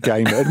his beard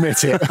game,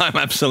 admit it. I'm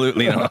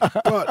absolutely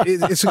not. But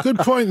it's a good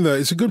point, though.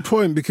 It's a good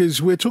point,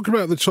 because we're talking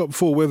about the top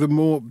four, where the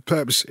more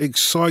perhaps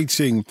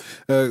exciting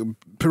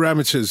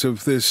parameters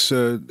of this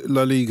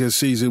La Liga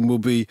season will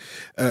be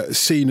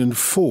seen and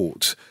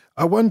fought.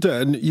 I wonder,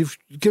 and you've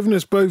given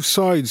us both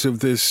sides of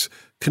this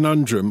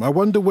conundrum, I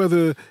wonder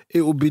whether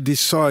it will be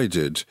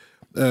decided,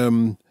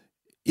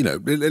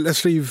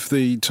 let's leave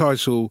the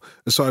title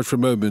aside for a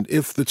moment,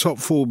 if the top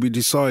four will be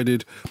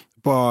decided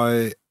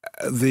by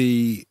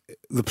the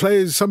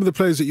players, some of the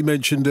players that you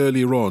mentioned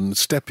earlier on,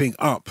 stepping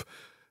up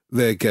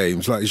their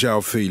games, like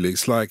João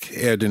Felix, like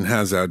Eden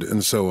Hazard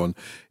and so on,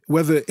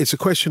 whether it's a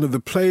question of the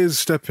players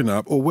stepping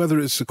up or whether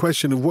it's a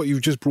question of what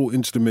you've just brought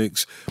into the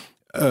mix,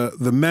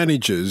 the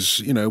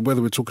managers,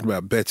 whether we're talking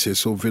about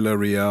Betis or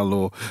Villarreal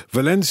or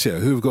Valencia,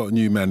 who've got a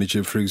new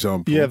manager, for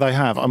example. Yeah, they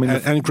have. I mean,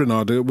 and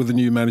Granada with a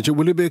new manager.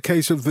 Will it be a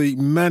case of the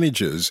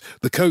managers,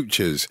 the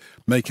coaches,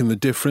 making the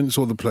difference,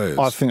 or the players?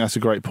 I think that's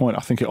a great point.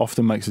 I think it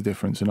often makes a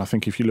difference. And I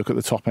think if you look at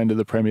the top end of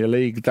the Premier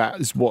League,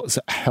 that is what's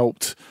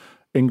helped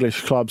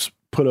English clubs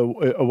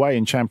pull away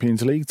in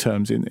Champions League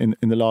terms in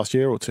the last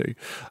year or two.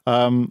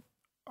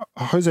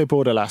 Jose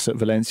Bordalas at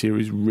Valencia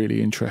is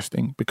really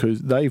interesting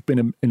because they've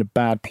been in a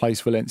bad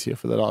place, Valencia,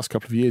 for the last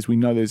couple of years. We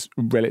know there's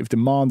relative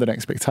demand and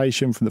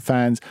expectation from the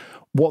fans.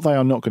 What they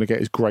are not going to get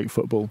is great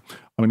football.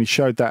 I mean, he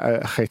showed that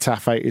at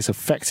Getafe. It's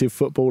effective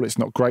football. It's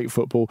not great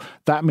football.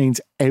 That means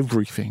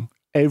everything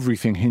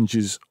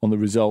hinges on the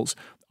results.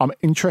 I'm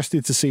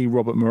interested to see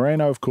Robert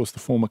Moreno, of course, the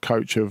former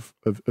coach of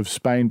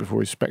Spain before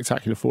his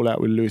spectacular fallout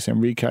with Luis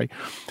Enrique.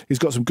 He's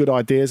got some good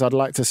ideas. I'd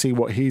like to see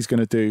what he's going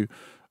to do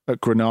at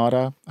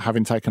Granada,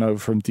 having taken over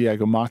from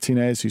Diego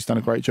Martinez, who's done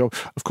a great job.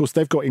 Of course,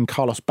 they've got in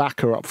Carlos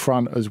Bacca up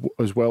front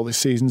as well this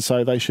season,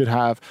 so they should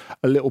have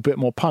a little bit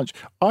more punch.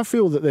 I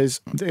feel that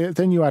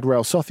then you add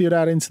Real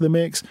Sociedad into the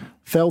mix,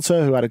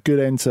 Celta, who had a good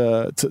end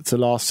to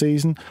last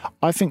season.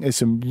 I think there's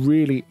some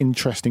really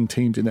interesting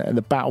teams in there, and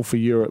the battle for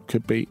Europe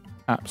could be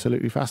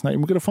absolutely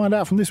fascinating. We're going to find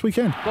out from this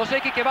weekend.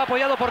 Koseki que va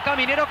apoyado por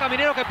Caminero,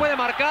 Caminero que puede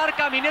marcar,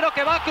 Caminero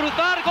que va a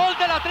cruzar, gol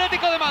del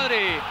Atlético de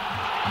Madrid.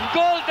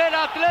 Gol del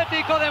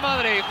Atlético de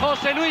Madrid.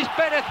 José Luis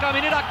Pérez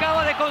Caminero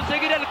acaba de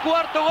conseguir el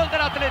cuarto gol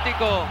del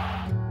Atlético.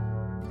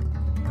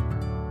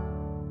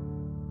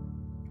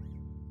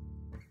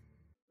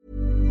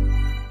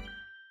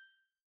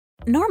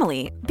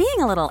 Normally, being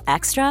a little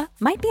extra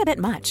might be a bit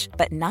much,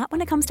 but not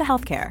when it comes to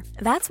healthcare.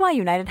 That's why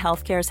United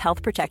Healthcare's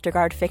Health Protector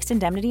Guard fixed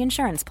indemnity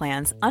insurance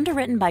plans,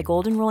 underwritten by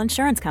Golden Rule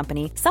Insurance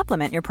Company,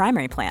 supplement your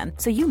primary plan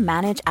so you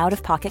manage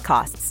out-of-pocket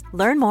costs.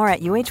 Learn more at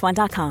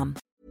uh1.com.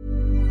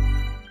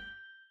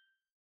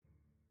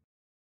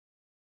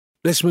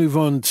 Let's move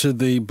on to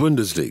the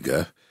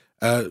Bundesliga,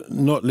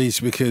 not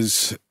least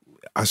because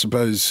I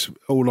suppose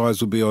all eyes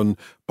will be on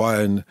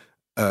Bayern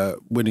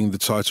winning the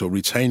title,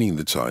 retaining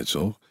the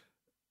title.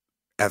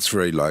 That's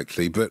very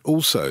likely. But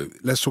also,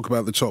 let's talk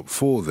about the top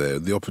four there,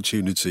 the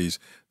opportunities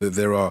that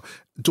there are.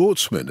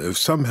 Dortmund have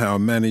somehow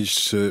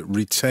managed to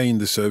retain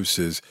the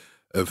services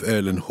of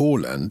Erling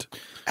Haaland.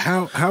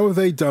 How have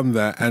they done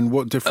that, and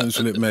what difference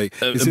will it make?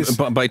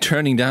 By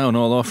turning down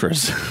all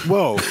offers.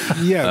 Well,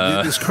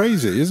 yeah, it's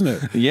crazy, isn't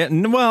it? Yeah,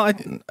 well,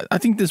 I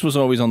think this was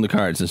always on the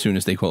cards as soon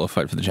as they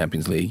qualified for the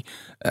Champions League.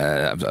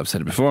 I've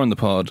said it before on the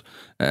pod.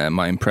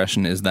 My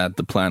impression is that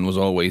the plan was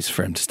always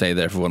for him to stay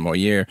there for one more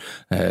year.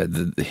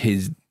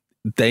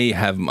 They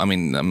have, I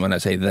mean, when I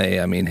say they,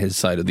 I mean his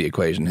side of the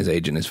equation, his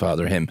agent, his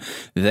father, him.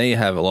 They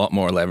have a lot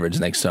more leverage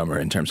next summer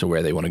in terms of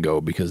where they want to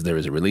go because there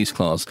is a release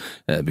clause,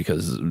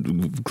 because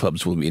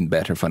clubs will be in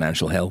better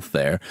financial health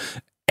there.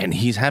 And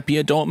he's happy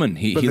at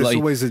Dortmund. But there's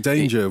always a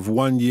danger of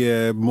 1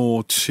 year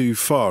more too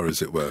far,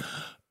 as it were.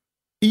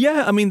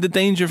 Yeah, I mean, the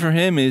danger for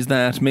him is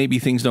that maybe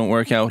things don't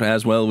work out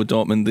as well with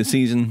Dortmund this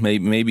season.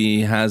 Maybe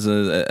he has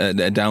a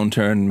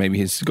downturn. Maybe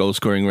his goal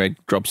scoring rate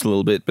drops a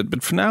little bit.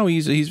 But for now,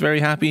 he's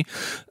very happy.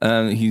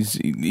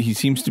 He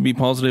seems to be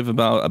positive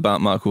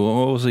about Marco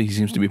Rose. He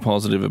seems to be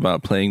positive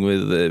about playing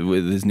with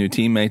his new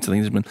teammates. I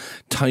think there's been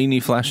tiny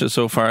flashes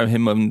so far of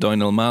him and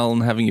Donald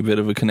Malen having a bit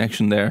of a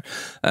connection there.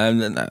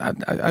 And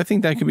I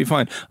think that could be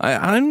fine.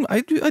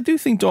 I do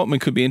think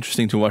Dortmund could be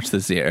interesting to watch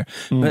this year.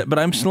 But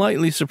I'm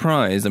slightly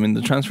surprised. I mean,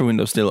 the transfer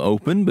window is still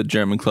open, but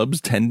German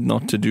clubs tend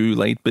not to do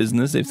late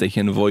business if they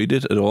can avoid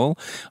it at all.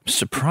 I'm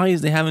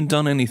surprised they haven't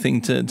done anything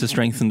to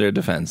strengthen their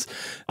defence.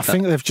 I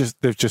think they've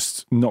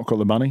just not got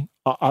the money.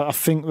 I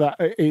think that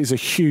is a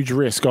huge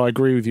risk. I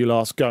agree with you,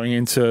 Lars, going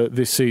into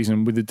this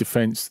season with the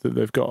defence that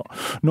they've got.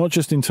 Not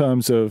just in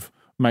terms of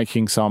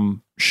making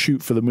some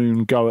shoot for the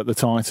moon go at the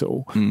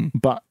title,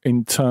 but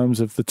in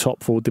terms of the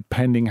top four,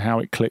 depending how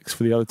it clicks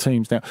for the other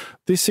teams. Now,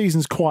 this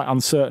season's quite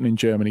uncertain in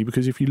Germany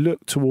because if you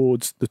look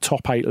towards the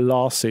top 8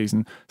 last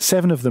season,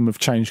 7 of them have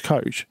changed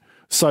coach.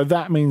 So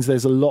that means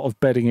there's a lot of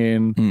betting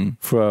in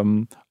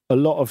from a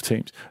lot of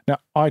teams. Now,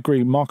 I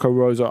agree, Marco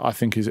Rose, I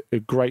think, is a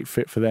great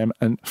fit for them.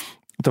 And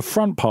the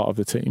front part of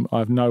the team, I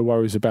have no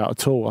worries about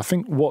at all. I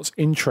think what's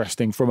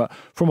interesting from a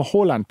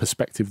Haaland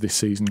perspective this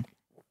season,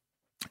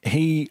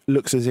 he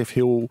looks as if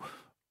he'll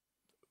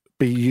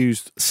be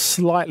used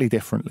slightly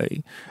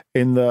differently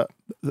in that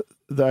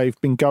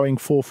they've been going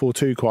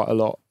 4-4-2 quite a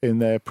lot in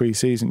their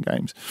pre-season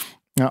games.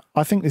 Now,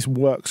 I think this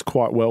works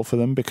quite well for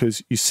them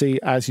because you see,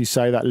 as you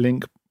say, that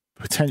link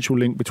potential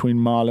link between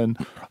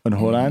Marlon and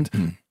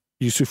Haaland.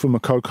 Yusufa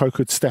Moukoko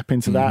could step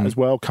into that as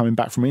well, coming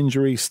back from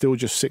injury, still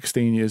just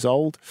 16 years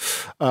old.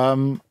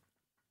 And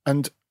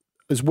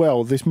as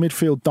well, this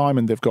midfield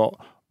diamond they've got,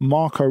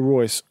 Marco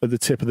Reus at the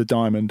tip of the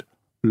diamond,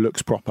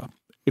 looks proper.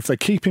 If they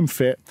keep him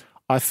fit,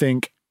 I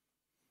think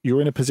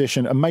you're in a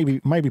position, and maybe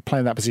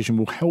playing that position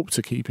will help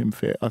to keep him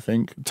fit, I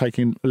think,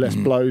 taking less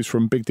blows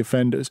from big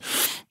defenders.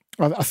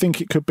 I think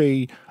it could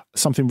be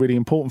something really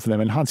important for them.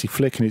 And Hansi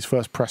Flick, in his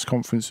first press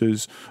conference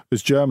as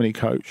Germany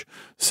coach,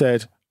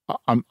 said,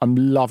 I'm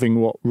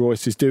loving what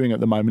Reus is doing at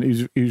the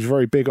moment. He was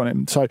very big on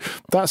him. So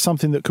that's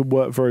something that could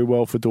work very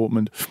well for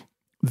Dortmund.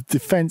 The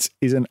defence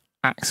is an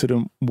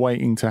accident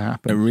waiting to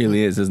happen. It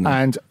really is, isn't it?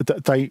 And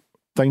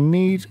they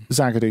need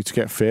Zagadou to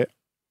get fit.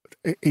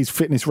 His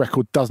fitness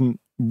record doesn't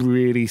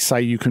really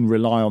say you can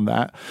rely on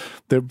that.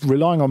 They're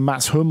relying on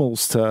Mats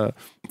Hummels to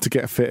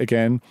get fit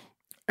again.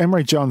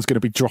 Emre Can's going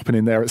to be dropping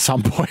in there at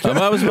some point.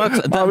 I was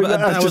about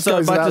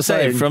to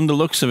say, from the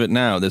looks of it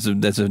now, there's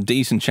a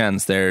decent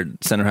chance their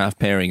centre-half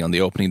pairing on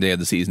the opening day of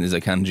the season is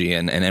Akanji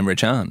and Emre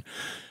Can,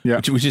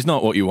 which is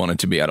not what you want it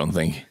to be, I don't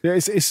think. Yeah,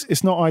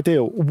 it's not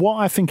ideal. What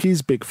I think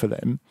is big for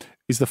them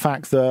is the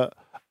fact that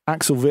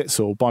Axel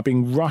Witsel, by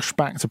being rushed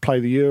back to play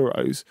the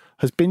Euros,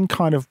 has been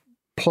kind of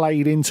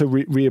played into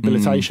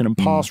rehabilitation and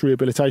past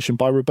rehabilitation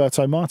by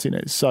Roberto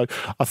Martinez. So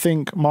I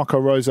think Marco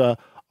Rosa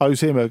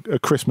owes him a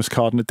Christmas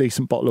card and a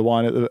decent bottle of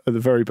wine at the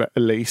very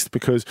least,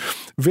 because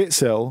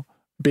Witsel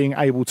being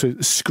able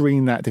to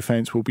screen that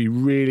defence will be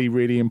really,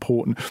 really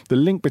important. The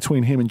link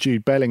between him and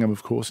Jude Bellingham,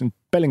 of course, and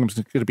Bellingham's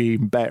going to be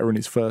even better in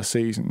his first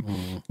season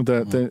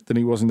than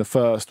he was in the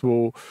first,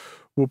 will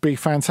be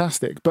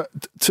fantastic. But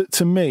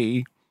to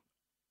me,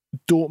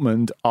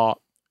 Dortmund are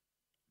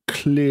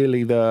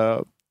clearly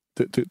the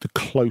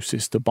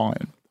closest to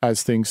Bayern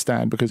as things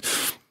stand, because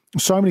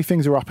so many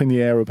things are up in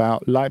the air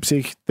about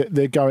Leipzig.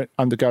 They're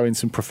undergoing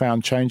some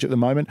profound change at the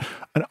moment.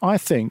 And I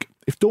think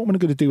if Dortmund are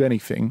going to do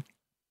anything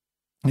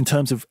in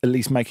terms of at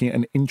least making it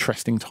an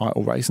interesting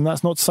title race, and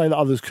that's not to say that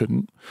others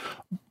couldn't,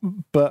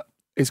 but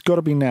it's got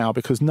to be now,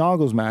 because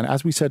Nagelsmann,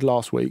 as we said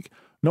last week,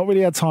 not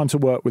really had time to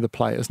work with the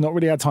players, not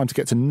really had time to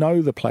get to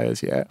know the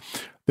players yet.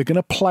 They're going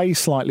to play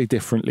slightly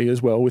differently as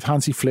well. With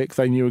Hansi Flick,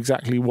 they knew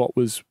exactly what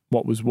was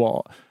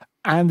what.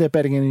 And they're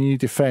betting in a new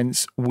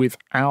defence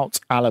without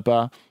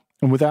Alaba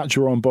and without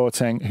Jerome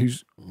Boateng,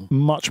 who's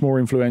much more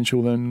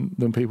influential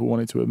than people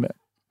wanted to admit.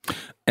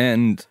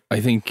 And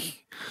I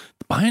think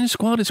the Bayern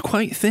squad is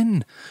quite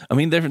thin. I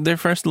mean, their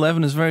first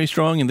 11 is very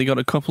strong and they got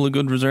a couple of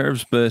good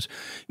reserves, but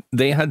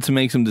they had to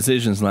make some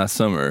decisions last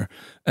summer.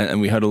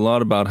 And we heard a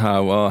lot about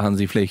how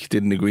Hansi Flick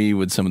didn't agree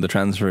with some of the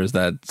transfers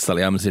that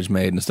Salihamidzic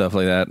made and stuff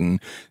like that. And,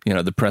 you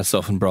know, the press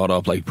often brought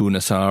up like Bouna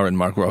Sarr and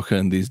Mark Roca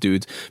and these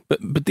dudes.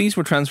 But these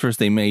were transfers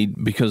they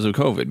made because of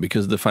COVID,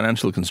 because of the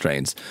financial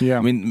constraints. Yeah.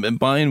 I mean,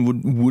 Bayern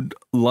would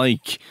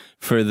like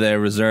for their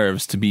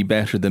reserves to be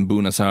better than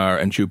Bouna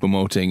Sarr and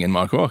Choupo-Moting and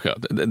Mark Roca.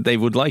 They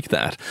would like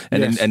that.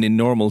 And, yes. in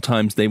normal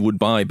times, they would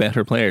buy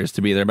better players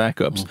to be their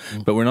backups.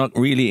 Mm-hmm. But we're not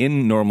really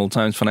in normal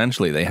times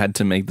financially. They had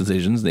to make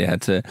decisions. They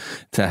had to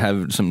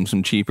have some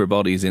cheaper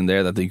bodies in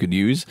there that they could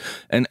use,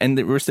 and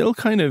we're still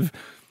kind of,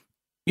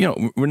 you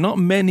know, we're not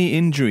many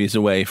injuries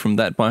away from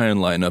that Bayern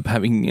lineup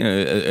having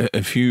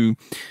a few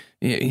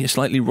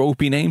slightly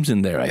ropey names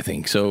in there, I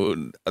think.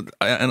 So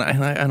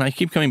I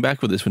keep coming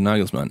back with this with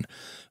Nagelsmann.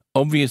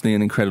 Obviously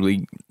an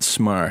incredibly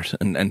smart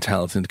and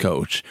talented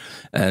coach,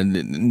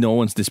 and no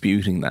one's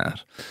disputing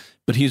that,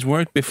 but he's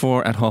worked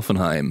before at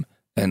Hoffenheim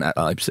and at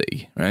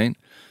Leipzig, right?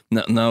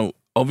 Now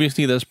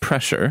obviously, there's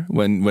pressure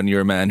when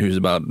you're a man who's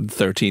about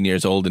 13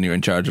 years old and you're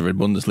in charge of a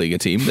Bundesliga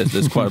team.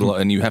 There's quite a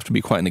lot, and you have to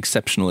be quite an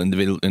exceptional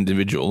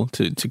individual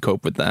to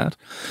cope with that.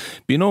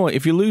 But you know what?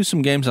 If you lose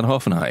some games at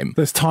Hoffenheim,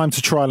 there's time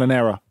to trial and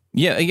error.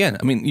 Yeah, again,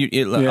 I mean,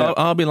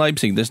 RB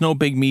Leipzig, there's no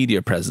big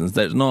media presence.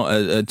 There's not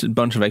a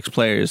bunch of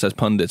ex-players as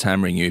pundits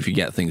hammering you if you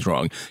get things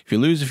wrong. If you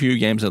lose a few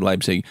games at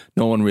Leipzig,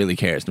 no one really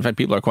cares. In fact,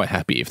 people are quite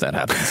happy if that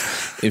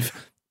happens.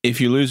 If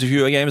you lose a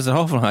few games at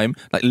Hoffenheim,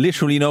 like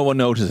literally no one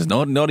notices.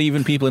 Not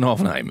even people in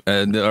Hoffenheim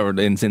or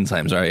in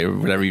Sinsheim, sorry, or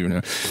whatever you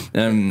know.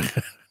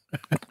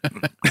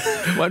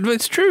 Well,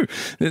 it's true.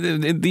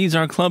 These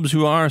are clubs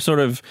who are the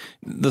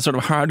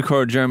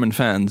hardcore German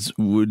fans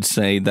would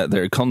say that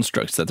they're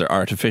constructs, that they're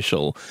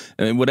artificial,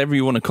 whatever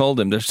you want to call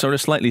them. They're sort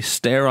of slightly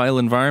sterile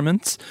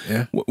environments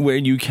where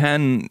you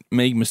can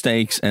make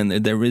mistakes, and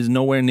there is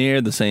nowhere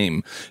near the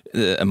same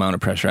amount of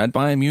pressure. At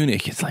Bayern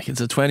Munich, it's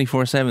a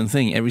 24/7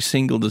 thing. Every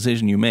single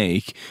decision you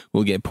make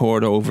will get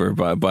poured over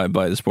by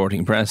the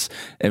sporting press.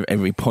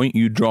 Every point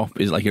you drop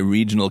is like a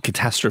regional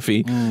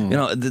catastrophe. You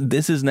know,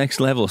 this is next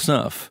level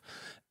stuff.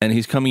 And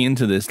he's coming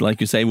into this,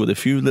 like you say, with a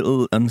few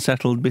little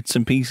unsettled bits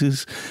and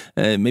pieces.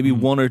 Maybe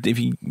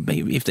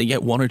if they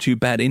get one or two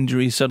bad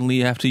injuries, suddenly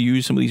you have to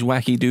use some of these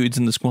wacky dudes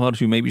in the squad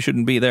who maybe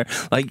shouldn't be there.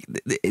 Like,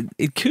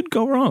 it could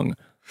go wrong.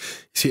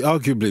 See,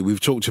 arguably, we've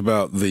talked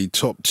about the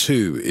top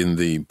two in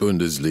the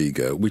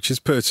Bundesliga, which is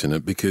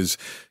pertinent because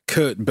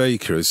Kurt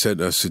Baker has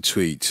sent us a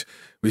tweet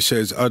which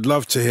says, I'd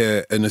love to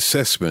hear an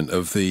assessment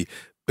of the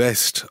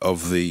best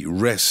of the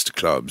rest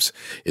clubs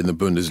in the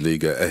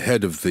Bundesliga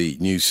ahead of the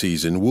new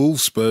season.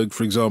 Wolfsburg,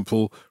 for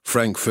example,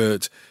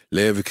 Frankfurt,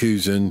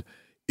 Leverkusen,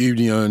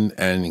 Union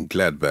and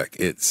Gladbach,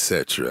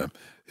 etc.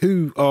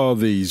 Who are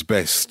these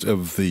best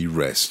of the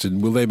rest,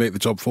 and will they make the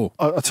top four?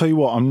 I'll tell you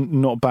what,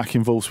 I'm not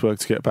backing Wolfsburg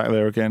to get back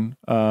there again.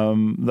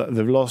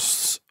 They've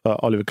lost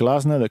Oliver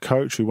Glasner, the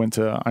coach, who went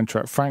to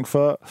Eintracht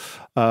Frankfurt,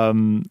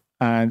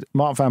 and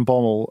Mark van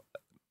Bommel.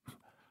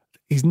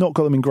 He's not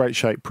got them in great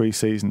shape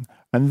pre-season.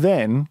 And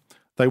then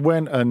they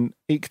went and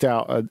eked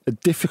out a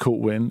difficult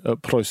win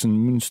at Preußen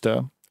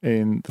Münster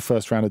in the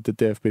first round of the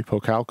DFB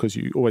Pokal, because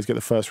you always get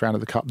the first round of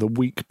the cup the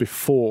week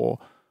before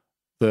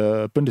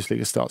the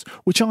Bundesliga starts,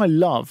 which I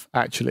love,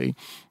 actually,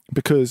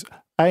 because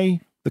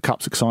A, the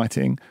cup's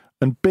exciting,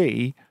 and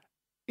B,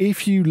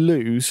 if you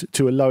lose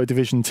to a lower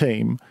division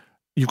team,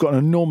 you've got an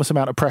enormous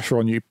amount of pressure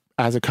on you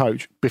as a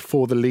coach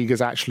before the league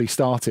has actually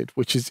started,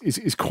 which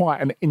is quite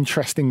an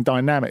interesting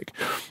dynamic.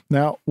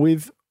 Now,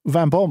 with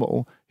Van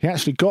Bommel, he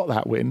actually got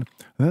that win, and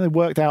then they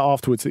worked out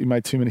afterwards that he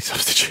made too many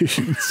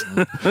substitutions.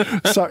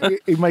 So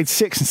he made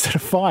 6 instead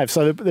of 5.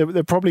 So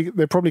they're probably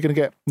going to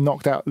get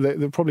knocked out.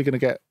 They're probably going to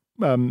get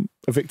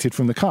evicted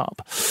from the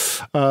cup.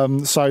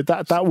 So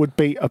that would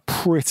be a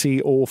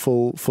pretty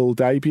awful full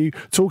debut.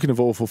 Talking of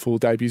awful full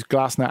debuts,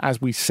 Glasner,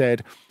 as we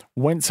said,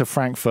 went to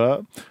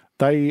Frankfurt.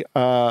 They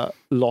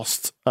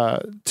lost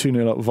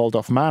 2-0 at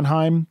Waldorf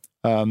Mannheim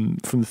from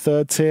the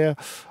third tier.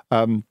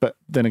 But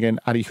then again,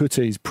 Adi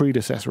Hütter, his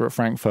predecessor at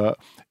Frankfurt,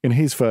 in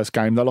his first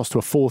game, they lost to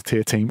a fourth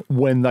tier team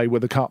when they were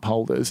the cup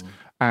holders.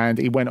 And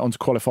he went on to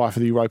qualify for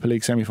the Europa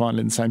League semi-final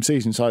in the same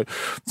season. So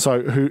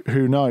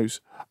who knows?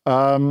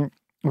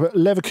 But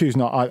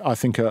Leverkusen, I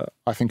think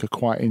are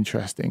quite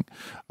interesting.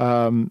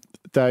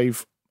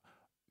 They've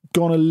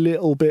gone a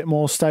little bit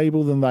more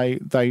stable than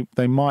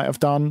they might have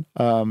done.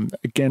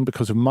 Again,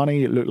 because of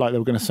money, it looked like they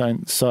were going to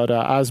sign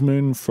Serdar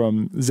Azmoun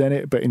from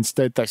Zenit, but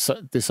instead they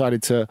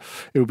decided it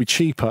would be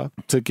cheaper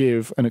to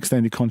give an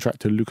extended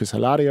contract to Lucas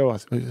Hilario. I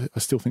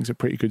still think he's a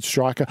pretty good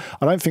striker.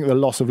 I don't think the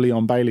loss of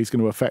Leon Bailey is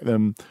going to affect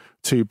them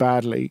too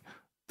badly.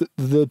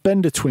 The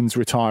Bender twins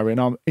retiring,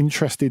 I'm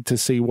interested to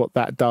see what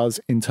that does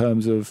in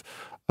terms of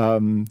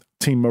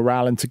team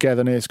morale and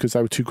togetherness, because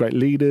they were two great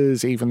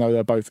leaders, even though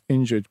they're both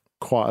injured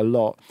quite a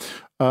lot.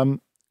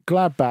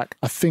 Gladbach,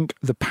 I think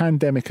the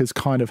pandemic has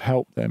kind of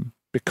helped them,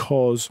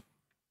 because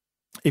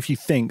if you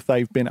think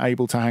they've been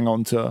able to hang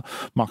on to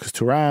Marcus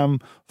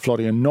Thuram,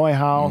 Florian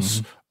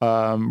Neuhaus,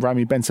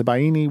 Rami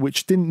Bensebaini,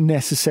 which didn't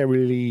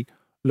necessarily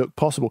look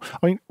possible.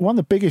 I mean, one of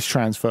the biggest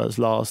transfers,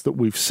 Lars, that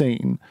we've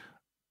seen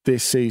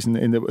this season,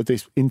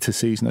 this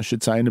interseason, I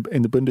should say, in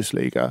the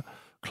Bundesliga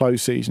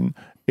close season,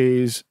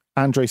 is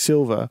Andre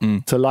Silva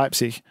to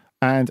Leipzig.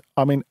 And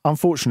I mean,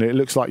 unfortunately, it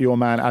looks like your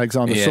man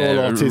Alexander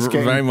Sorloth is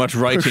getting very much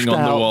writing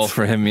on the wall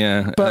for him.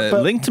 Yeah, but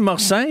linked to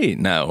Marseille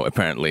now,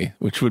 apparently,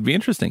 which would be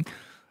interesting.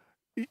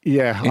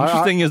 Yeah,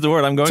 interesting is the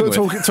word I'm going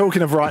with.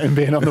 Talking of writing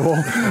being on the wall,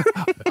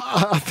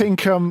 I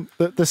think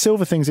the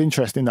Silva thing's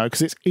interesting though,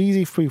 because it's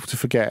easy for people to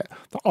forget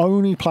the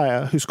only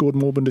player who scored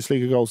more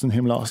Bundesliga goals than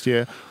him last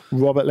year,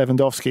 Robert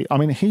Lewandowski. I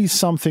mean, he's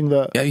something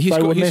that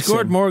he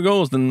scored more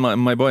goals than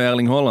my boy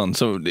Erling Haaland.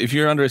 So if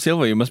you're Andre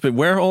Silva, you must be,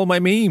 where are all my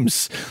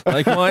memes?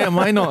 Like, why am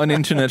I not an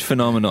internet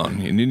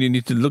phenomenon? You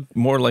need to look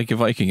more like a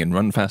Viking and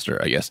run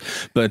faster, I guess.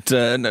 But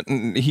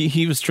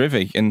he was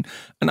terrific, and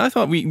I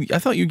thought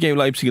you gave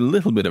Leipzig a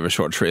little bit of a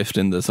short shrift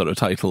in the sort of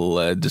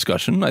title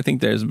discussion. I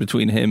think there's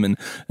between him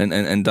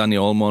and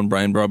Daniel Olmo and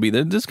Brian Brobby,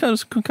 there's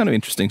kind of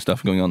interesting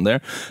stuff going on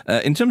there.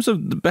 In terms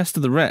of the best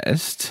of the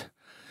rest,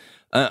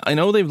 I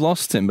know they've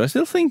lost him, but I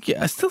still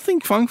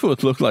think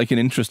Frankfurt looked like an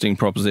interesting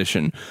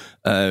proposition.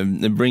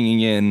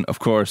 Bringing in, of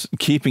course,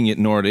 keeping it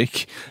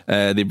Nordic.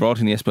 They brought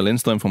in Jesper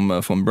Lindström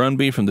from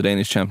Brøndby, from the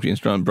Danish champions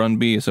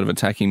Brøndby, a sort of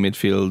attacking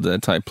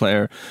midfield type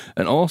player,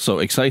 and also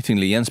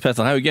excitingly Jens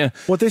Petter Hauge.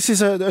 Well, this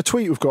is a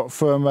tweet we've got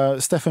from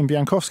Stefan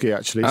Biankowski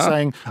actually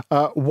saying,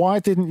 why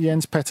didn't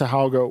Jens Petter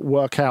Hauge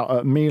work out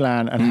at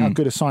Milan, and how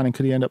good a signing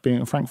could he end up being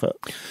at Frankfurt?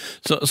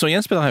 So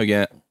Jens Petter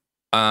Hauge.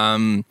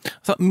 I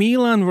thought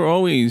Milan were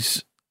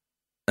always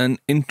an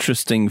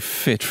interesting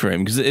fit for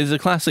him, because it's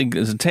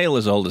a tale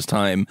as old as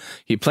time.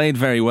 He played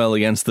very well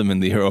against them in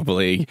the Europa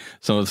League.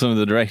 Some of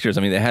the directors,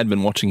 I mean, they had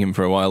been watching him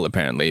for a while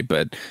apparently,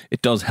 but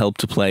it does help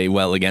to play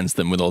well against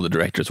them with all the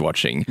directors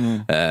watching.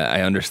 I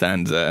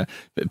understand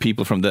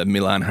people from the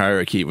Milan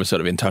hierarchy were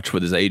sort of in touch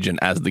with his agent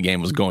as the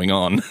game was going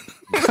on.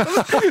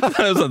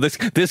 I was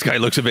like, this guy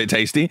looks a bit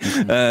tasty.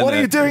 What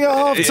are you doing at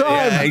half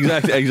time?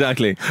 Yeah,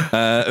 exactly.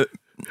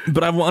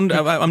 But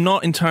I'm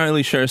not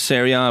entirely sure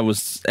Serie A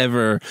was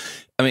ever.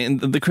 I mean,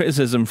 the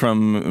criticism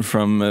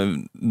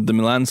from the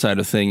Milan side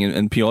of thing,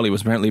 and Pioli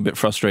was apparently a bit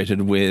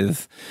frustrated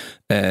with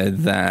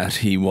that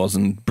he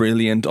wasn't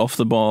brilliant off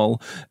the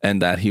ball, and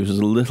that he was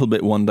a little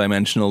bit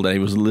one-dimensional, that he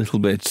was a little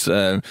bit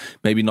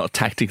maybe not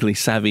tactically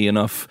savvy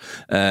enough.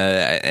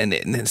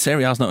 And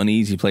Serie A is not an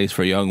easy place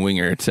for a young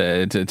winger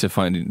to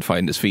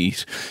find his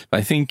feet.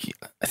 I think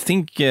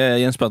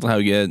Jens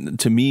Battelhauge,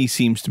 to me,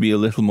 seems to be a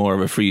little more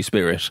of a free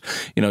spirit.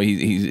 You know,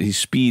 he's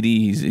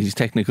speedy, he's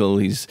technical,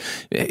 he's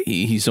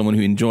someone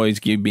who enjoys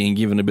being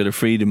given a bit of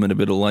freedom and a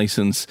bit of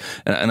license.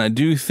 And I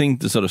do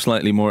think the sort of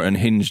slightly more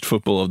unhinged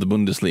football of the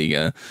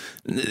Bundesliga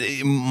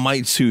it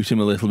might suit him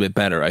a little bit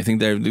better. I think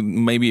there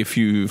may be a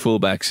few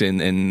fullbacks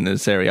in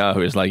Serie A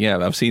who is like, yeah,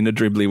 I've seen a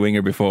dribbly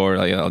winger before.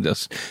 I'll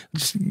just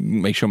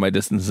make sure my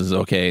distance is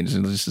okay and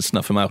just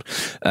snuff him out.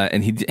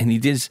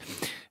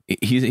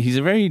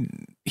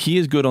 He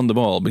is good on the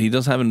ball, but he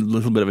does have a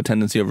little bit of a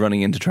tendency of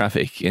running into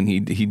traffic. And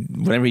he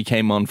whenever he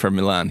came on for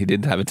Milan, he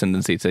did have a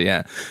tendency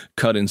to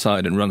cut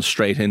inside and run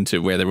straight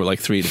into where there were like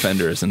three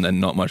defenders, and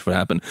then not much would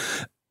happen.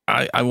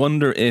 I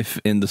wonder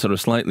if in the sort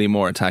of slightly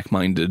more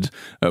attack-minded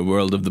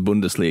world of the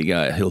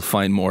Bundesliga, he'll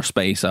find more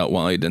space out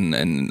wide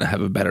and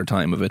have a better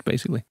time of it,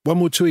 basically. One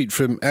more tweet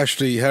from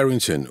Ashley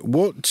Harrington.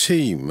 What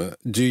team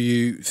do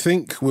you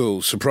think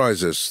will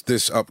surprise us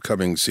this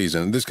upcoming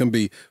season? And this can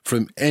be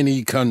from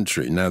any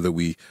country now that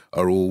we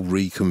are all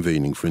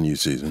reconvening for a new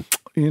season.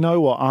 You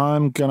know what?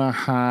 I'm going to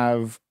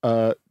have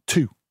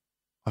two,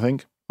 I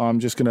think. I'm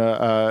just going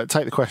to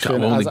take the question.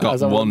 I've only got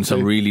one, so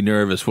I'm really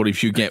nervous. What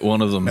if you get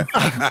one of them?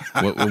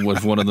 What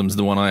if one of them's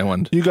the one I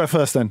want? You go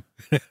first then.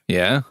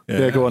 Yeah?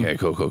 Yeah, go on. Okay,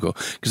 cool.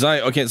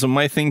 Because so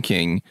my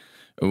thinking,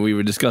 we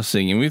were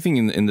discussing, and we were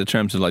thinking in the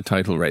terms of like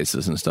title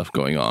races and stuff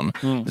going on.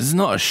 This is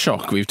not a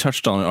shock. We've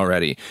touched on it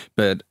already.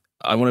 But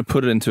I want to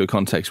put it into a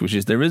context, which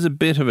is there is a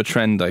bit of a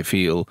trend, I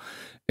feel,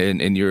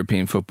 in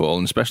European football,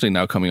 and especially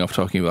now coming off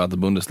talking about the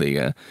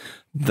Bundesliga,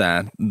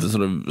 that the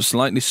sort of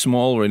slightly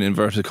smaller, in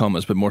inverted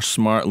commas, but more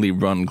smartly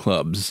run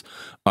clubs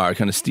are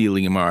kind of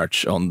stealing a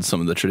march on some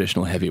of the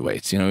traditional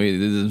heavyweights. You know, it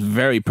is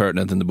very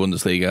pertinent in the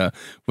Bundesliga,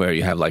 where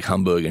you have like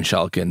Hamburg and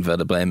Schalke and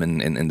Werder Bremen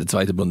in the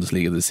Zweite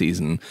Bundesliga this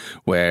season,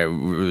 where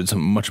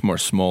some much more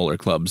smaller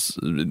clubs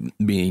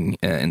being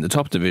in the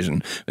top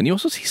division. And you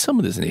also see some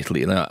of this in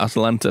Italy. Now,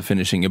 Atalanta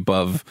finishing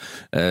above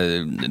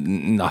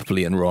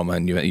Napoli and Roma,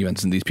 and you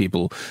mentioned these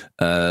people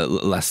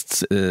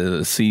last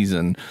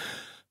season.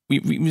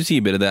 We see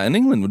a bit of that in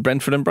England with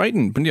Brentford and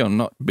Brighton. You know,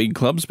 not big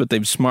clubs, but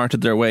they've smarted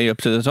their way up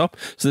to the top.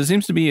 So there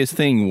seems to be a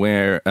thing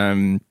where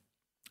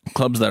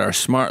clubs that are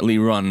smartly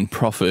run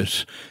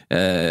profit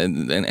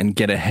and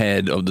get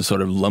ahead of the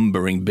sort of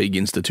lumbering big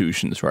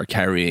institutions who are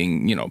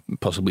carrying, you know,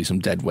 possibly some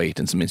dead weight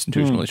and some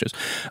institutional issues.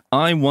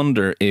 I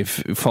wonder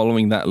if,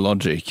 following that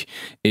logic,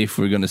 if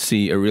we're going to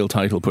see a real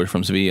title push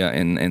from Sevilla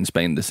in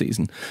Spain this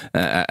season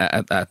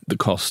at the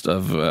cost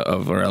of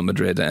Real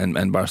Madrid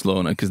and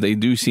Barcelona, because they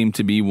do seem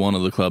to be one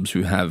of the clubs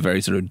who have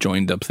very sort of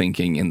joined up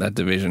thinking in that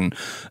division.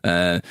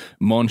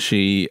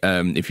 Monchi,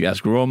 if you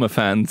ask Roma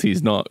fans,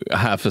 he's not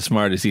half as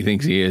smart as he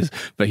thinks he is,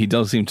 but he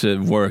does seem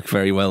to work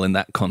very well in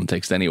that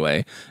context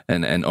anyway,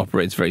 and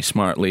operates very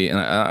smartly.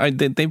 And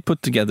they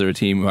put together a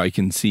team who I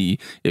can see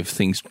if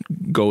things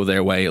go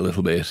their way a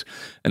little bit.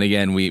 And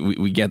again,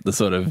 we get the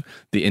sort of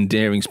the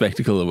endearing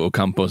spectacle of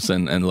Ocampos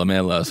and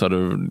Lamela sort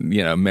of,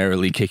 you know,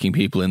 merrily kicking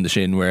people in the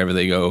shin wherever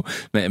they go.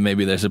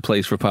 Maybe there's a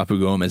place for Papu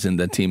Gomez in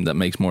that team that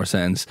makes more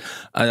sense.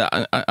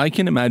 I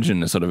can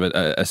imagine a sort of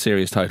a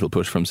serious title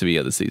push from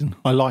Sevilla this season.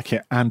 I like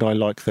it, and I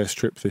like their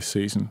strip this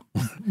season.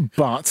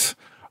 But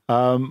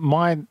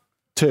my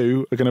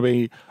two are going to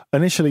be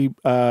initially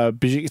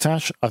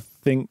Besiktas. I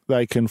think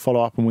they can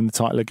follow up and win the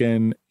title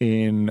again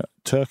in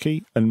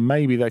Turkey, and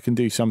maybe they can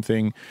do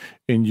something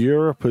in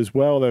Europe as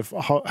well. They've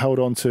held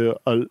on to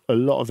a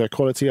lot of their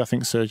quality. I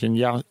think Sergen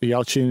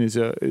Yalchin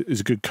is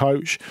a good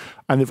coach,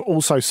 and they've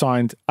also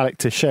signed Alec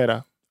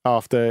Teixeira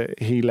after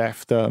he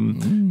left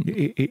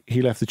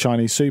he left the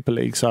Chinese Super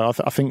League. So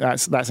I think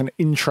that's an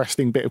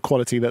interesting bit of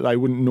quality that they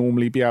wouldn't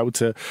normally be able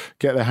to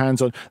get their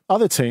hands on.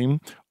 Other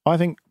team, I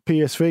think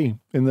PSV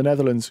in the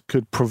Netherlands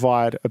could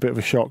provide a bit of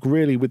a shock,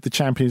 really, with the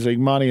Champions League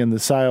money and the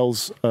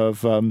sales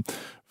of Van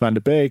der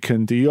Beek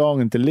and De Jong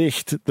and De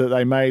Ligt that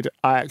they made.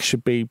 Ajax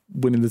should be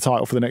winning the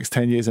title for the next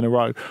 10 years in a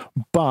row.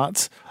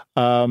 But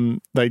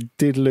they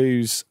did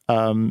lose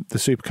the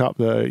Super Cup,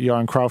 the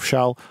Johan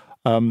Cruyff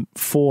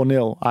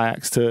 4-0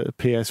 Ajax to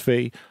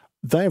PSV.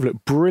 They have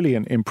looked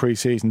brilliant in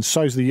pre-season.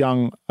 So's the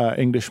young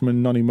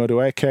Englishman Noni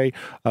Madueke.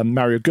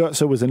 Mario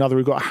Götze was another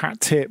who got a hat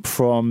tip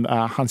from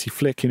Hansi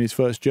Flick in his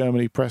first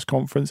Germany press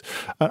conference.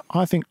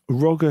 I think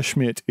Roger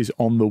Schmidt is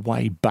on the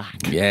way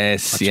back.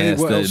 Yes.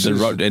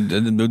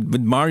 The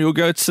Mario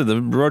Götze,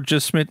 the Roger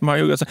Schmidt,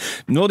 Mario Götze.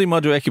 Noni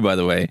Madueke, by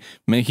the way,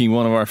 making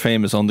one of our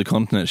famous on the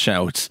continent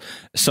shouts,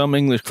 some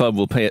English club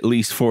will pay at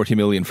least 40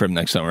 million for him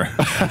next summer.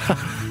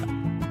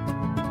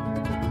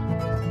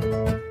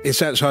 It's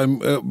that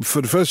time,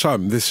 for the first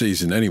time this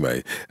season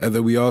anyway,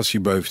 that we ask you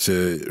both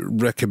to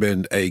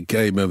recommend a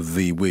game of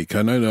the week.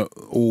 I know not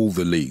all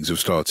the leagues have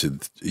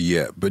started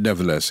yet, but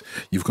nevertheless,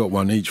 you've got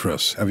one each for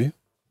us, have you?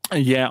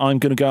 Yeah, I'm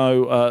going to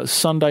go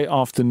Sunday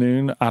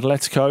afternoon.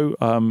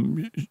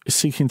 Atletico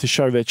seeking to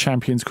show their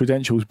champions'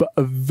 credentials, but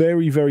a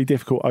very, very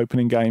difficult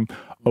opening game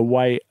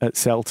away at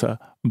Celta.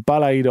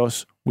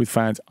 Balaidos with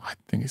fans. I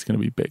think it's going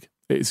to be big.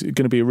 It's going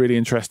to be a really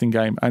interesting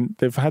game, and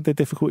they've had their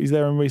difficulties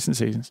there in recent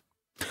seasons.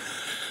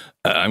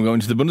 I'm going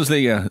to the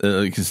Bundesliga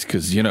because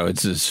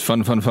it's just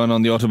fun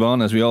on the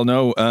Autobahn, as we all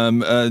know.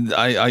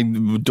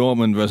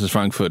 Dortmund versus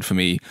Frankfurt for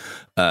me.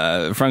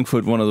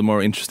 Frankfurt, one of the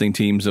more interesting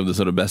teams of the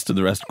sort of best of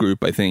the rest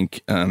group, I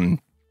think.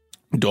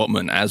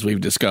 Dortmund, as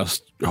we've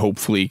discussed,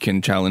 hopefully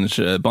can challenge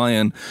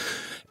Bayern.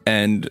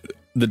 And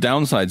the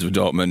downsides of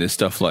Dortmund is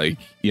stuff like,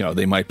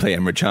 they might play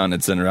Emre Can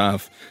at centre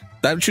half.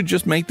 That should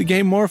just make the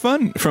game more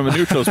fun from a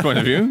neutral's point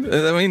of view.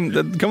 I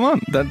mean, come on,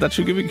 that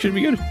should be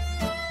good.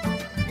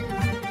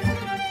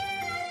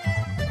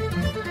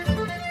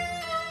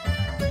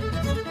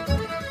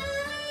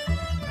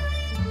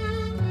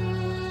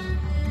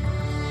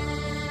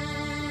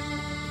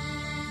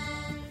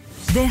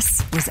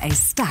 This was a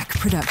Stack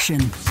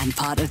production and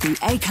part of the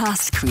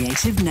Acast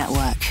Creative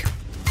Network.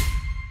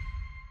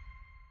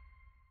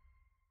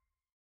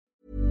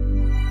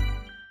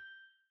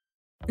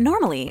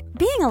 Normally,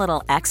 being a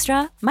little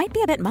extra might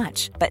be a bit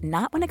much, but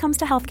not when it comes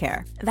to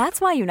healthcare. That's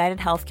why United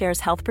Healthcare's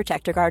Health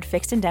Protector Guard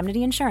fixed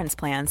indemnity insurance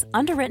plans,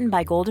 underwritten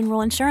by Golden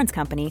Rule Insurance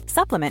Company,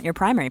 supplement your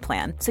primary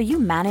plan so you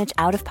manage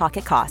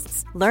out-of-pocket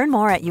costs. Learn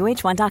more at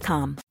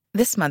uh1.com.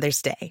 This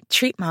Mother's Day,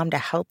 treat mom to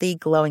healthy,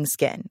 glowing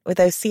skin with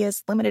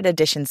Osea's limited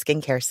edition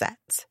skincare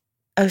sets.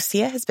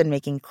 Osea has been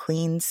making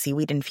clean,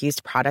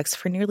 seaweed-infused products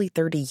for nearly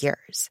 30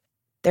 years.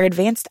 Their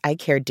advanced eye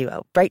care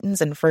duo brightens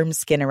and firms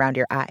skin around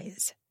your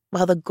eyes,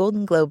 while the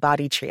Golden Glow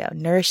Body Trio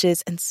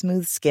nourishes and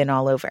smooths skin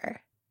all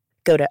over.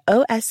 Go to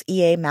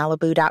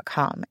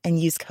OSEAMalibu.com and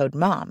use code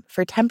MOM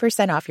for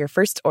 10% off your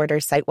first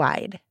order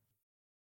site-wide.